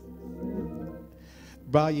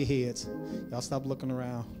 bow your heads. Y'all stop looking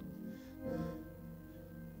around.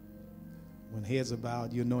 When heads are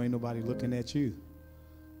bowed, you know ain't nobody looking at you.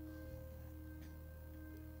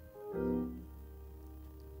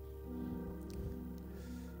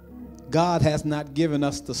 God has not given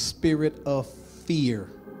us the spirit of fear.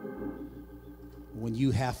 When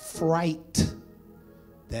you have fright,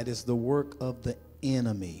 that is the work of the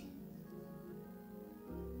enemy.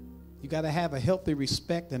 You got to have a healthy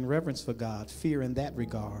respect and reverence for God, fear in that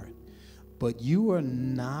regard. But you are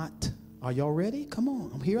not, are y'all ready? Come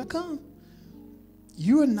on, here I come.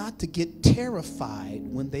 You are not to get terrified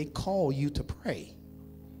when they call you to pray.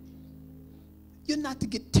 You're not to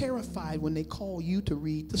get terrified when they call you to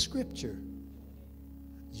read the scripture.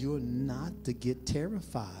 You're not to get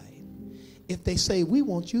terrified if they say, we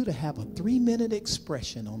want you to have a 3-minute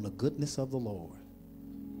expression on the goodness of the Lord.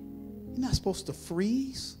 You're not supposed to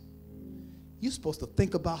freeze. You're supposed to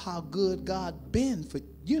think about how good God been to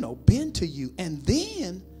you. And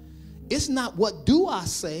then it's not what do I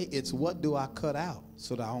say, it's what do I cut out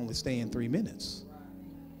so that I only stay in 3 minutes.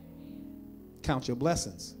 Count your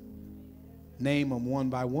blessings. Name them one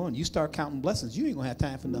by one. You start counting blessings, you ain't going to have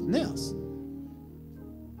time for nothing else.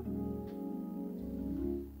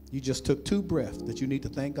 You just took 2 breaths that you need to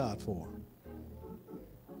thank God for.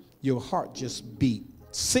 Your heart just beat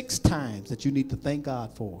 6 times that you need to thank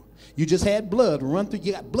God for. You just had blood run through,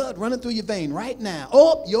 you got blood running through your vein right now.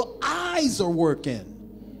 Oh, your eyes are working.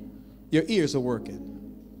 Your ears are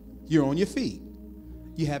working. You're on your feet.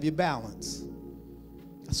 You have your balance.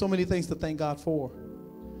 So many things to thank God for.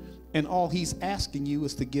 And all he's asking you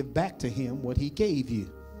is to give back to him what he gave you.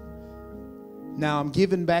 Now I'm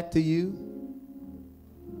giving back to you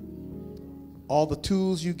all the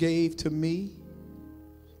tools you gave to me,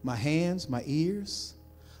 my hands, my ears,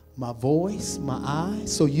 my voice, my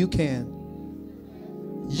eyes, so you can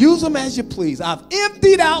use them as you please. I've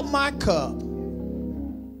emptied out my cup.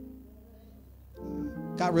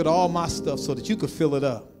 Got rid of all my stuff so that you could fill it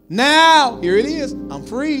up. Now, here it is. I'm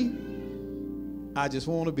free. I just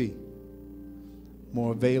want to be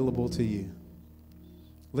more available to you.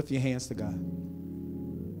 Lift your hands to God.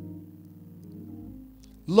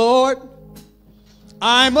 Lord,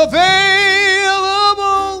 I'm available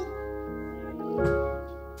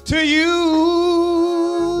to you.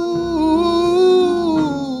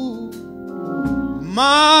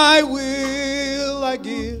 My will I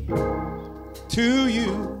give to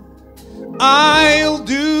you. I'll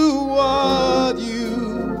do what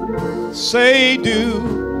you say do.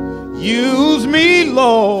 Use me,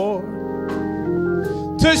 Lord,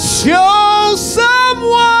 to show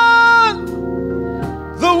someone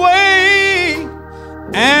the way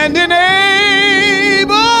and enable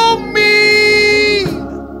me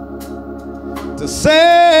to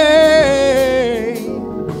say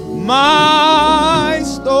my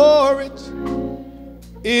storage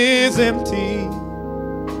is empty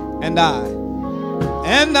and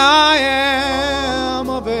I am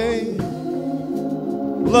available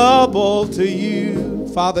to you.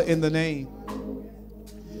 Father, in the name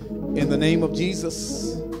of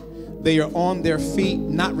Jesus, they are on their feet,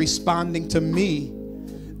 not responding to me.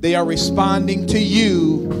 They are responding to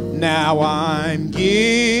you. Now I'm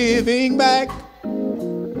giving back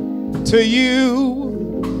to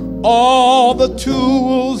you. all the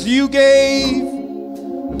tools you gave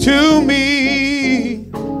to me.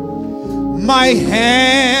 My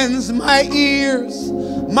hands, my ears,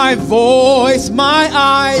 my voice, my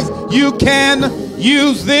eyes, you can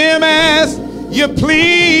use them as you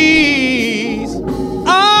please.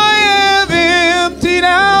 I have emptied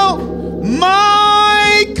out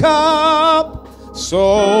my cup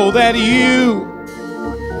so that you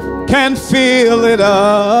can fill it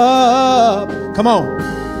up. Come on.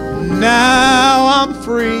 Now I'm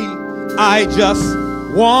free. I just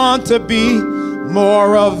want to be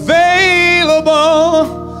more available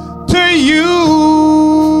to you.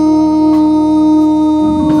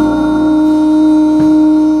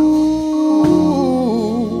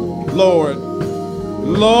 Lord,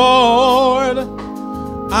 Lord,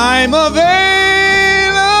 I'm available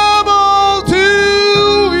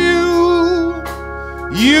to you.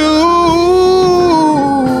 You,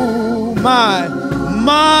 my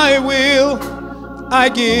will, I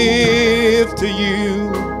give to you.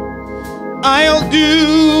 I'll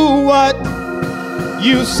do what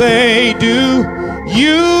you say do.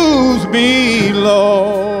 Use me,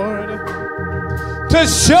 Lord, to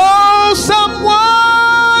show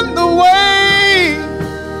someone the way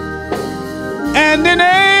and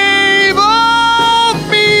enable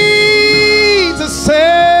me to say,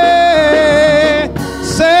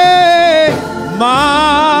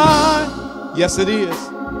 my, yes it is.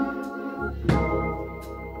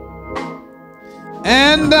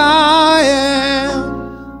 And I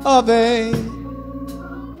am available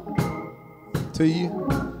to you.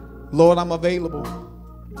 Lord, I'm available.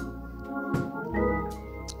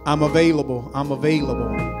 I'm available. I'm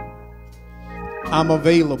available. I'm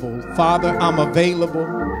available. Father, I'm available.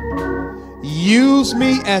 Use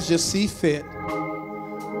me as you see fit.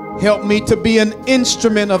 Help me to be an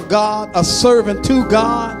instrument of God, a servant to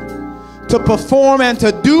God, to perform and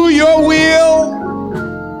to do your will.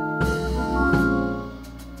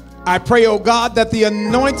 I pray, oh God, that the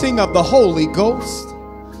anointing of the Holy Ghost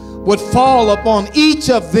would fall upon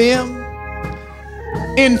each of them,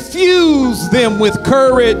 infuse them with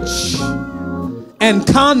courage and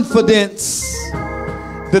confidence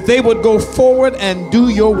that they would go forward and do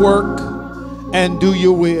your work and do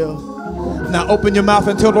your will. Now open your mouth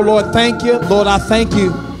and tell the Lord, thank you. Lord, I thank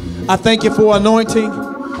you. I thank you for anointing.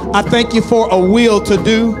 I thank you for a will to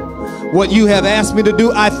do what you have asked me to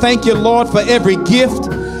do. I thank you, Lord, for every gift,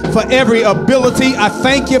 for every ability. I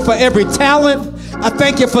thank you for every talent. I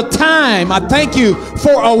thank you for time. I thank you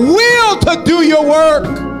for a will to do your work.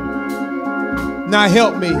 Now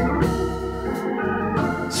help me.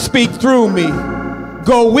 Speak through me.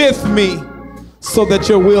 Go with me so that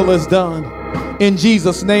your will is done. In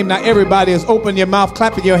Jesus' name. Now everybody is open your mouth,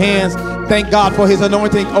 clapping your hands. Thank God for his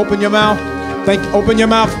anointing. Open your mouth. Open your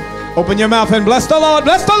mouth. Open your mouth and bless the Lord.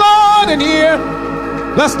 Bless the Lord in here.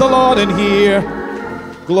 Bless the Lord in here.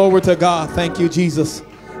 Glory to God. Thank you, Jesus.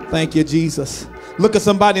 Thank you, Jesus. Look at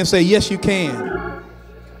somebody and say, yes, you can.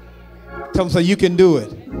 Tell them, say, you can do it.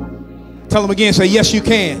 Tell them again, say, yes, you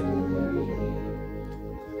can.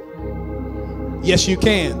 Yes, you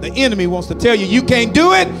can. The enemy wants to tell you, you can't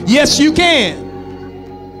do it. Yes, you can.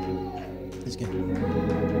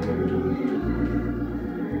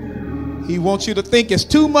 He wants you to think it's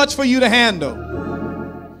too much for you to handle.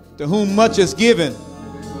 To whom much is given,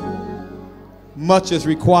 much is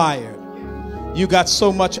required. You got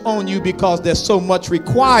so much on you because there's so much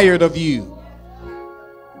required of you.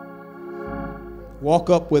 Walk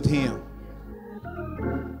up with him.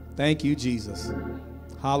 Thank you, Jesus.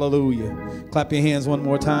 Hallelujah. Clap your hands one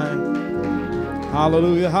more time.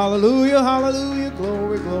 Hallelujah, hallelujah, hallelujah.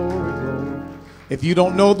 Glory, glory, glory. If you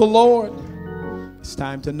don't know the Lord, it's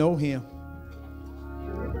time to know him.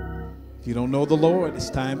 If you don't know the Lord,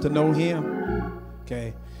 it's time to know him.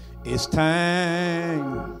 Okay. It's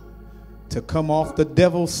time to come off the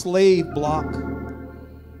devil's slave block.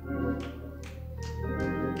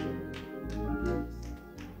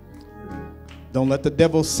 Don't let the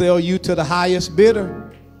devil sell you to the highest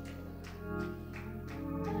bidder.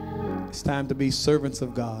 It's time to be servants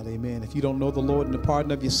of God. Amen. If you don't know the Lord and the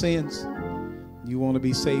pardon of your sins, you want to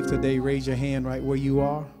be saved today, raise your hand right where you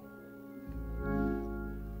are.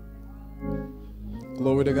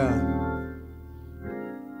 Glory to God.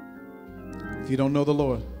 If you don't know the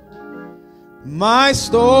Lord, my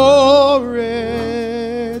storage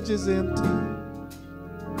is empty,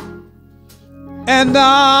 and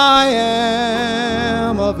I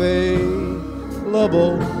am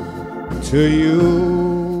available to you.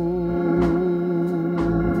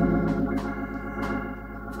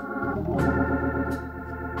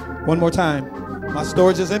 One more time. My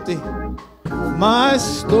storage is empty. My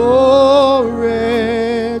storage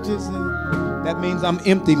pledges. And that means I'm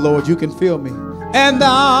empty, Lord. You can feel me. And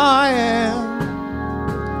I am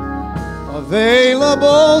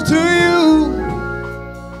available to you.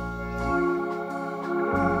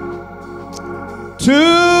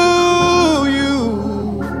 To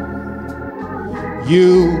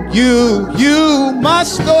you, my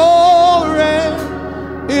story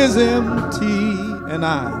is empty, and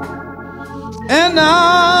I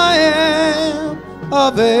am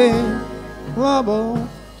available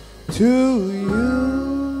to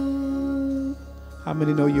you. How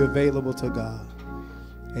many know you're available to God?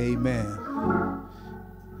 Amen.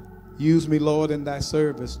 Use me, Lord, in thy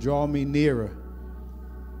service. Draw me nearer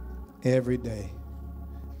every day.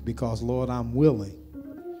 Because, Lord, I'm willing.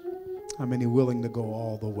 How many willing to go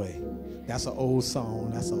all the way? That's an old song.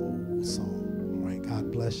 That's an old song. All right,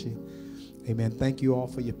 God bless you. Amen. Thank you all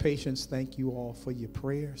for your patience. Thank you all for your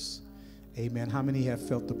prayers. Amen. How many have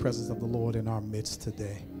felt the presence of the Lord in our midst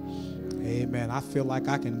today? Amen. I feel like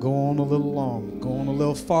I can go on a little long, go on a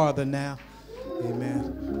little farther now.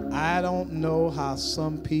 Amen. I don't know how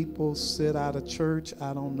some people sit out of church.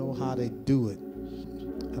 I don't know how they do it.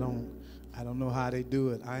 I don't know how they do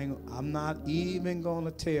it. I'm not even going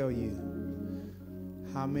to tell you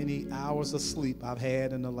how many hours of sleep I've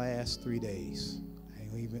had in the last 3 days. I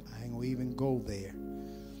ain't going to even go there.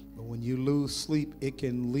 But when you lose sleep, it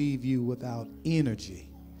can leave you without energy.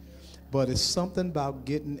 But it's something about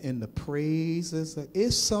getting in the praises.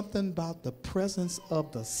 It's something about the presence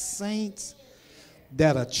of the saints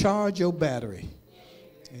that'll charge your battery.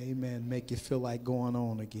 Amen. Make you feel like going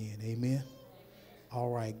on again. Amen. All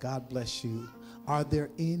right, God bless you. Are there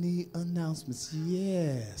any announcements?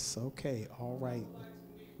 Yes. Okay, all right.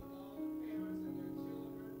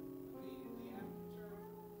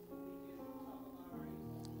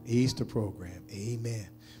 Easter program. Amen.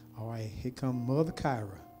 All right, here come Mother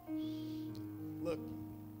Kyra. Look.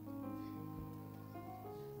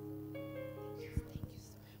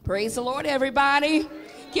 Praise the Lord, everybody.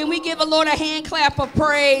 Can we give the Lord a hand clap of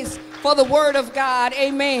praise for the word of God?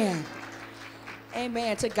 Amen.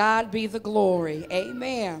 Amen. To God be the glory.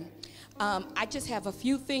 Amen. I just have a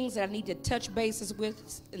few things that I need to touch bases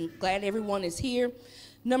with, and glad everyone is here.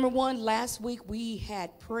 Number one, last week we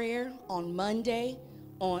had prayer on Monday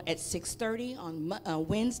at 6:30, on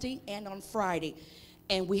Wednesday, and on Friday.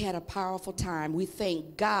 And we had a powerful time. We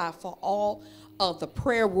thank God for all of the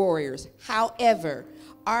prayer warriors. However,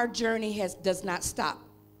 our journey does not stop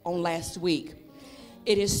on last week.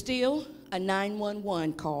 It is still a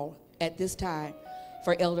 911 call at this time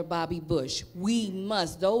for Elder Bobby Bush. We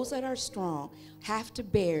must, those that are strong, have to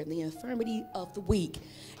bear the infirmity of the weak.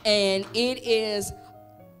 And it is,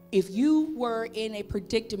 if you were in a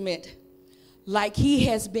predicament like he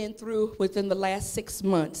has been through within the last 6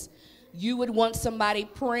 months, you would want somebody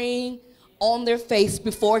praying on their face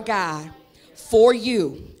before God for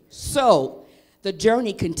you. So the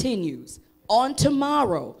journey continues. On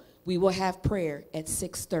tomorrow, we will have prayer at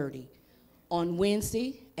 6:30. On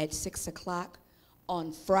Wednesday at 6 o'clock.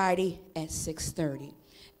 On Friday at 6:30.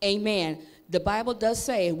 Amen. The Bible does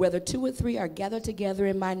say, whether 2 or 3 are gathered together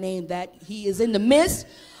in my name, that he is in the midst.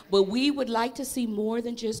 But we would like to see more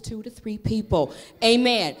than just 2 to 3 people.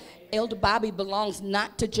 Amen. Elder Bobby belongs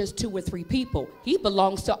not to just 2 or 3 people. He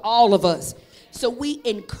belongs to all of us. So we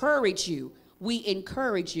encourage you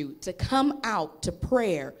to come out to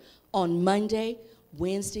prayer on Monday,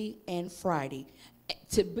 Wednesday, and Friday,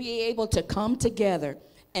 to be able to come together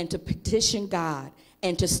and to petition God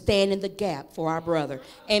and to stand in the gap for our brother.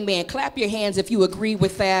 Amen. Clap your hands if you agree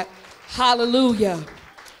with that. Hallelujah.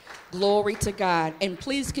 Glory to God. And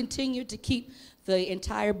please continue to keep the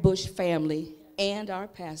entire Bush family and our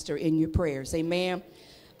pastor in your prayers. Amen.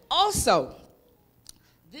 Also,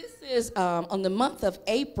 this is on the month of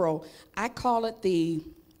April. I call it the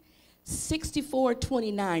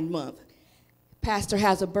 6429 month. Pastor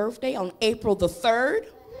has a birthday on April the 3rd.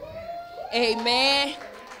 Amen.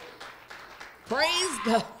 Praise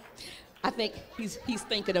God. I think he's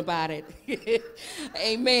thinking about it.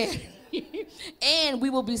 Amen. And we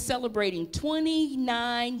will be celebrating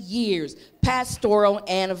 29 years pastoral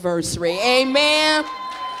anniversary. Amen.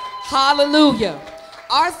 Hallelujah.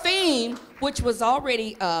 Our theme, which was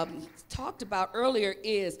already talked about earlier,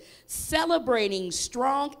 is celebrating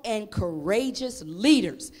strong and courageous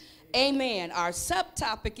leaders. Amen. Our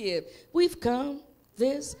subtopic is, we've come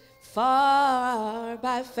this far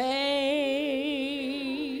by faith,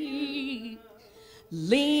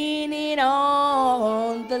 leaning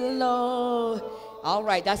on the Lord. All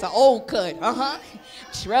right, that's an old cut.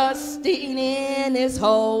 Trusting in his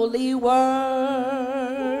holy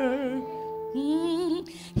word.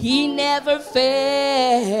 He never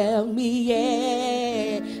failed me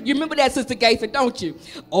yet. You remember that, Sister Gaither, don't you?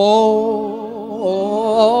 Oh,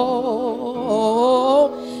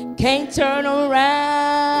 can't turn around.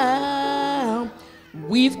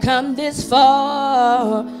 We've come this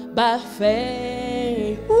far by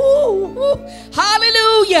faith. Ooh, ooh.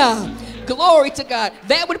 Hallelujah. Glory to God.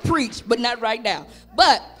 That would preach, but not right now.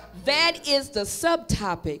 But that is the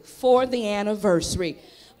subtopic for the anniversary.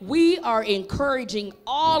 We are encouraging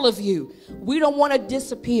all of you. We don't want to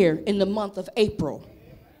disappear in the month of April.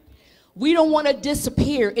 We don't want to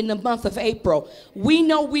disappear in the month of April. We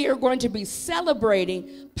know we are going to be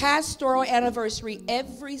celebrating pastoral anniversary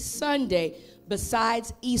every Sunday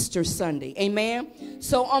besides Easter Sunday. Amen.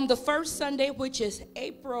 So on the first Sunday, which is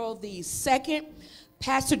April the 2nd,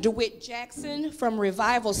 Pastor DeWitt Jackson from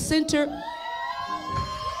Revival Center.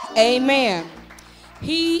 Amen.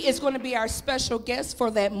 He is going to be our special guest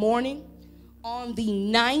for that morning. On the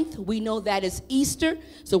 9th, we know that is Easter,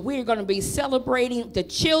 so we're going to be celebrating the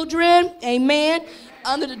children, amen,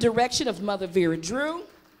 under the direction of Mother Vera Drew.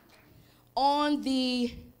 On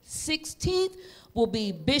the 16th will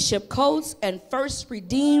be Bishop Coates and First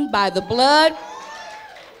Redeemed by the Blood.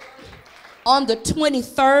 On the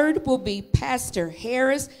 23rd will be Pastor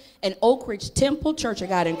Harris and Oak Ridge Temple, Church of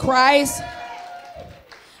God in Christ.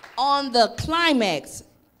 On the climax,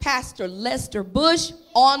 Pastor Lester Bush.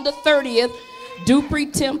 On the 30th, Dupree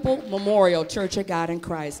Temple Memorial, Church of God in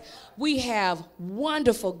Christ. We have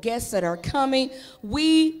wonderful guests that are coming.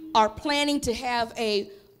 We are planning to have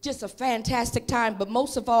just a fantastic time, but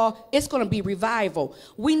most of all, it's going to be revival.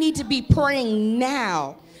 We need to be praying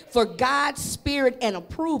now for God's spirit and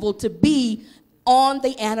approval to be on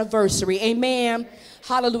the anniversary. Amen.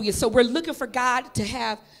 Hallelujah. So we're looking for God to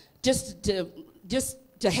have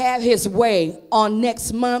to have his way on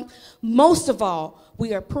next month. Most of all,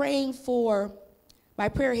 we are praying for, my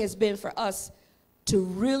prayer has been for us to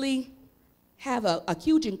really have a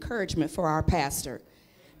huge encouragement for our pastor.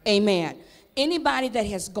 Amen. Anybody that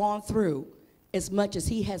has gone through as much as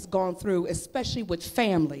he has gone through, especially with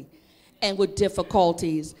family and with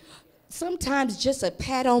difficulties, sometimes just a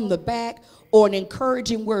pat on the back or an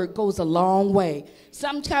encouraging word goes a long way.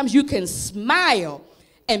 Sometimes you can smile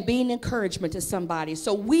and be an encouragement to somebody.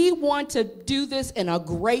 So we want to do this in a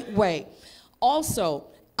great way. Also,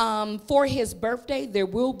 for his birthday, there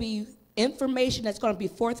will be information that's going to be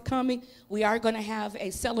forthcoming. We are going to have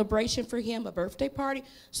a celebration for him, a birthday party.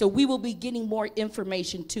 So we will be getting more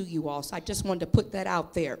information to you all. So I just wanted to put that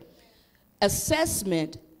out there.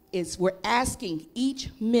 Assessment is we're asking each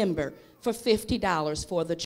member for $50 for the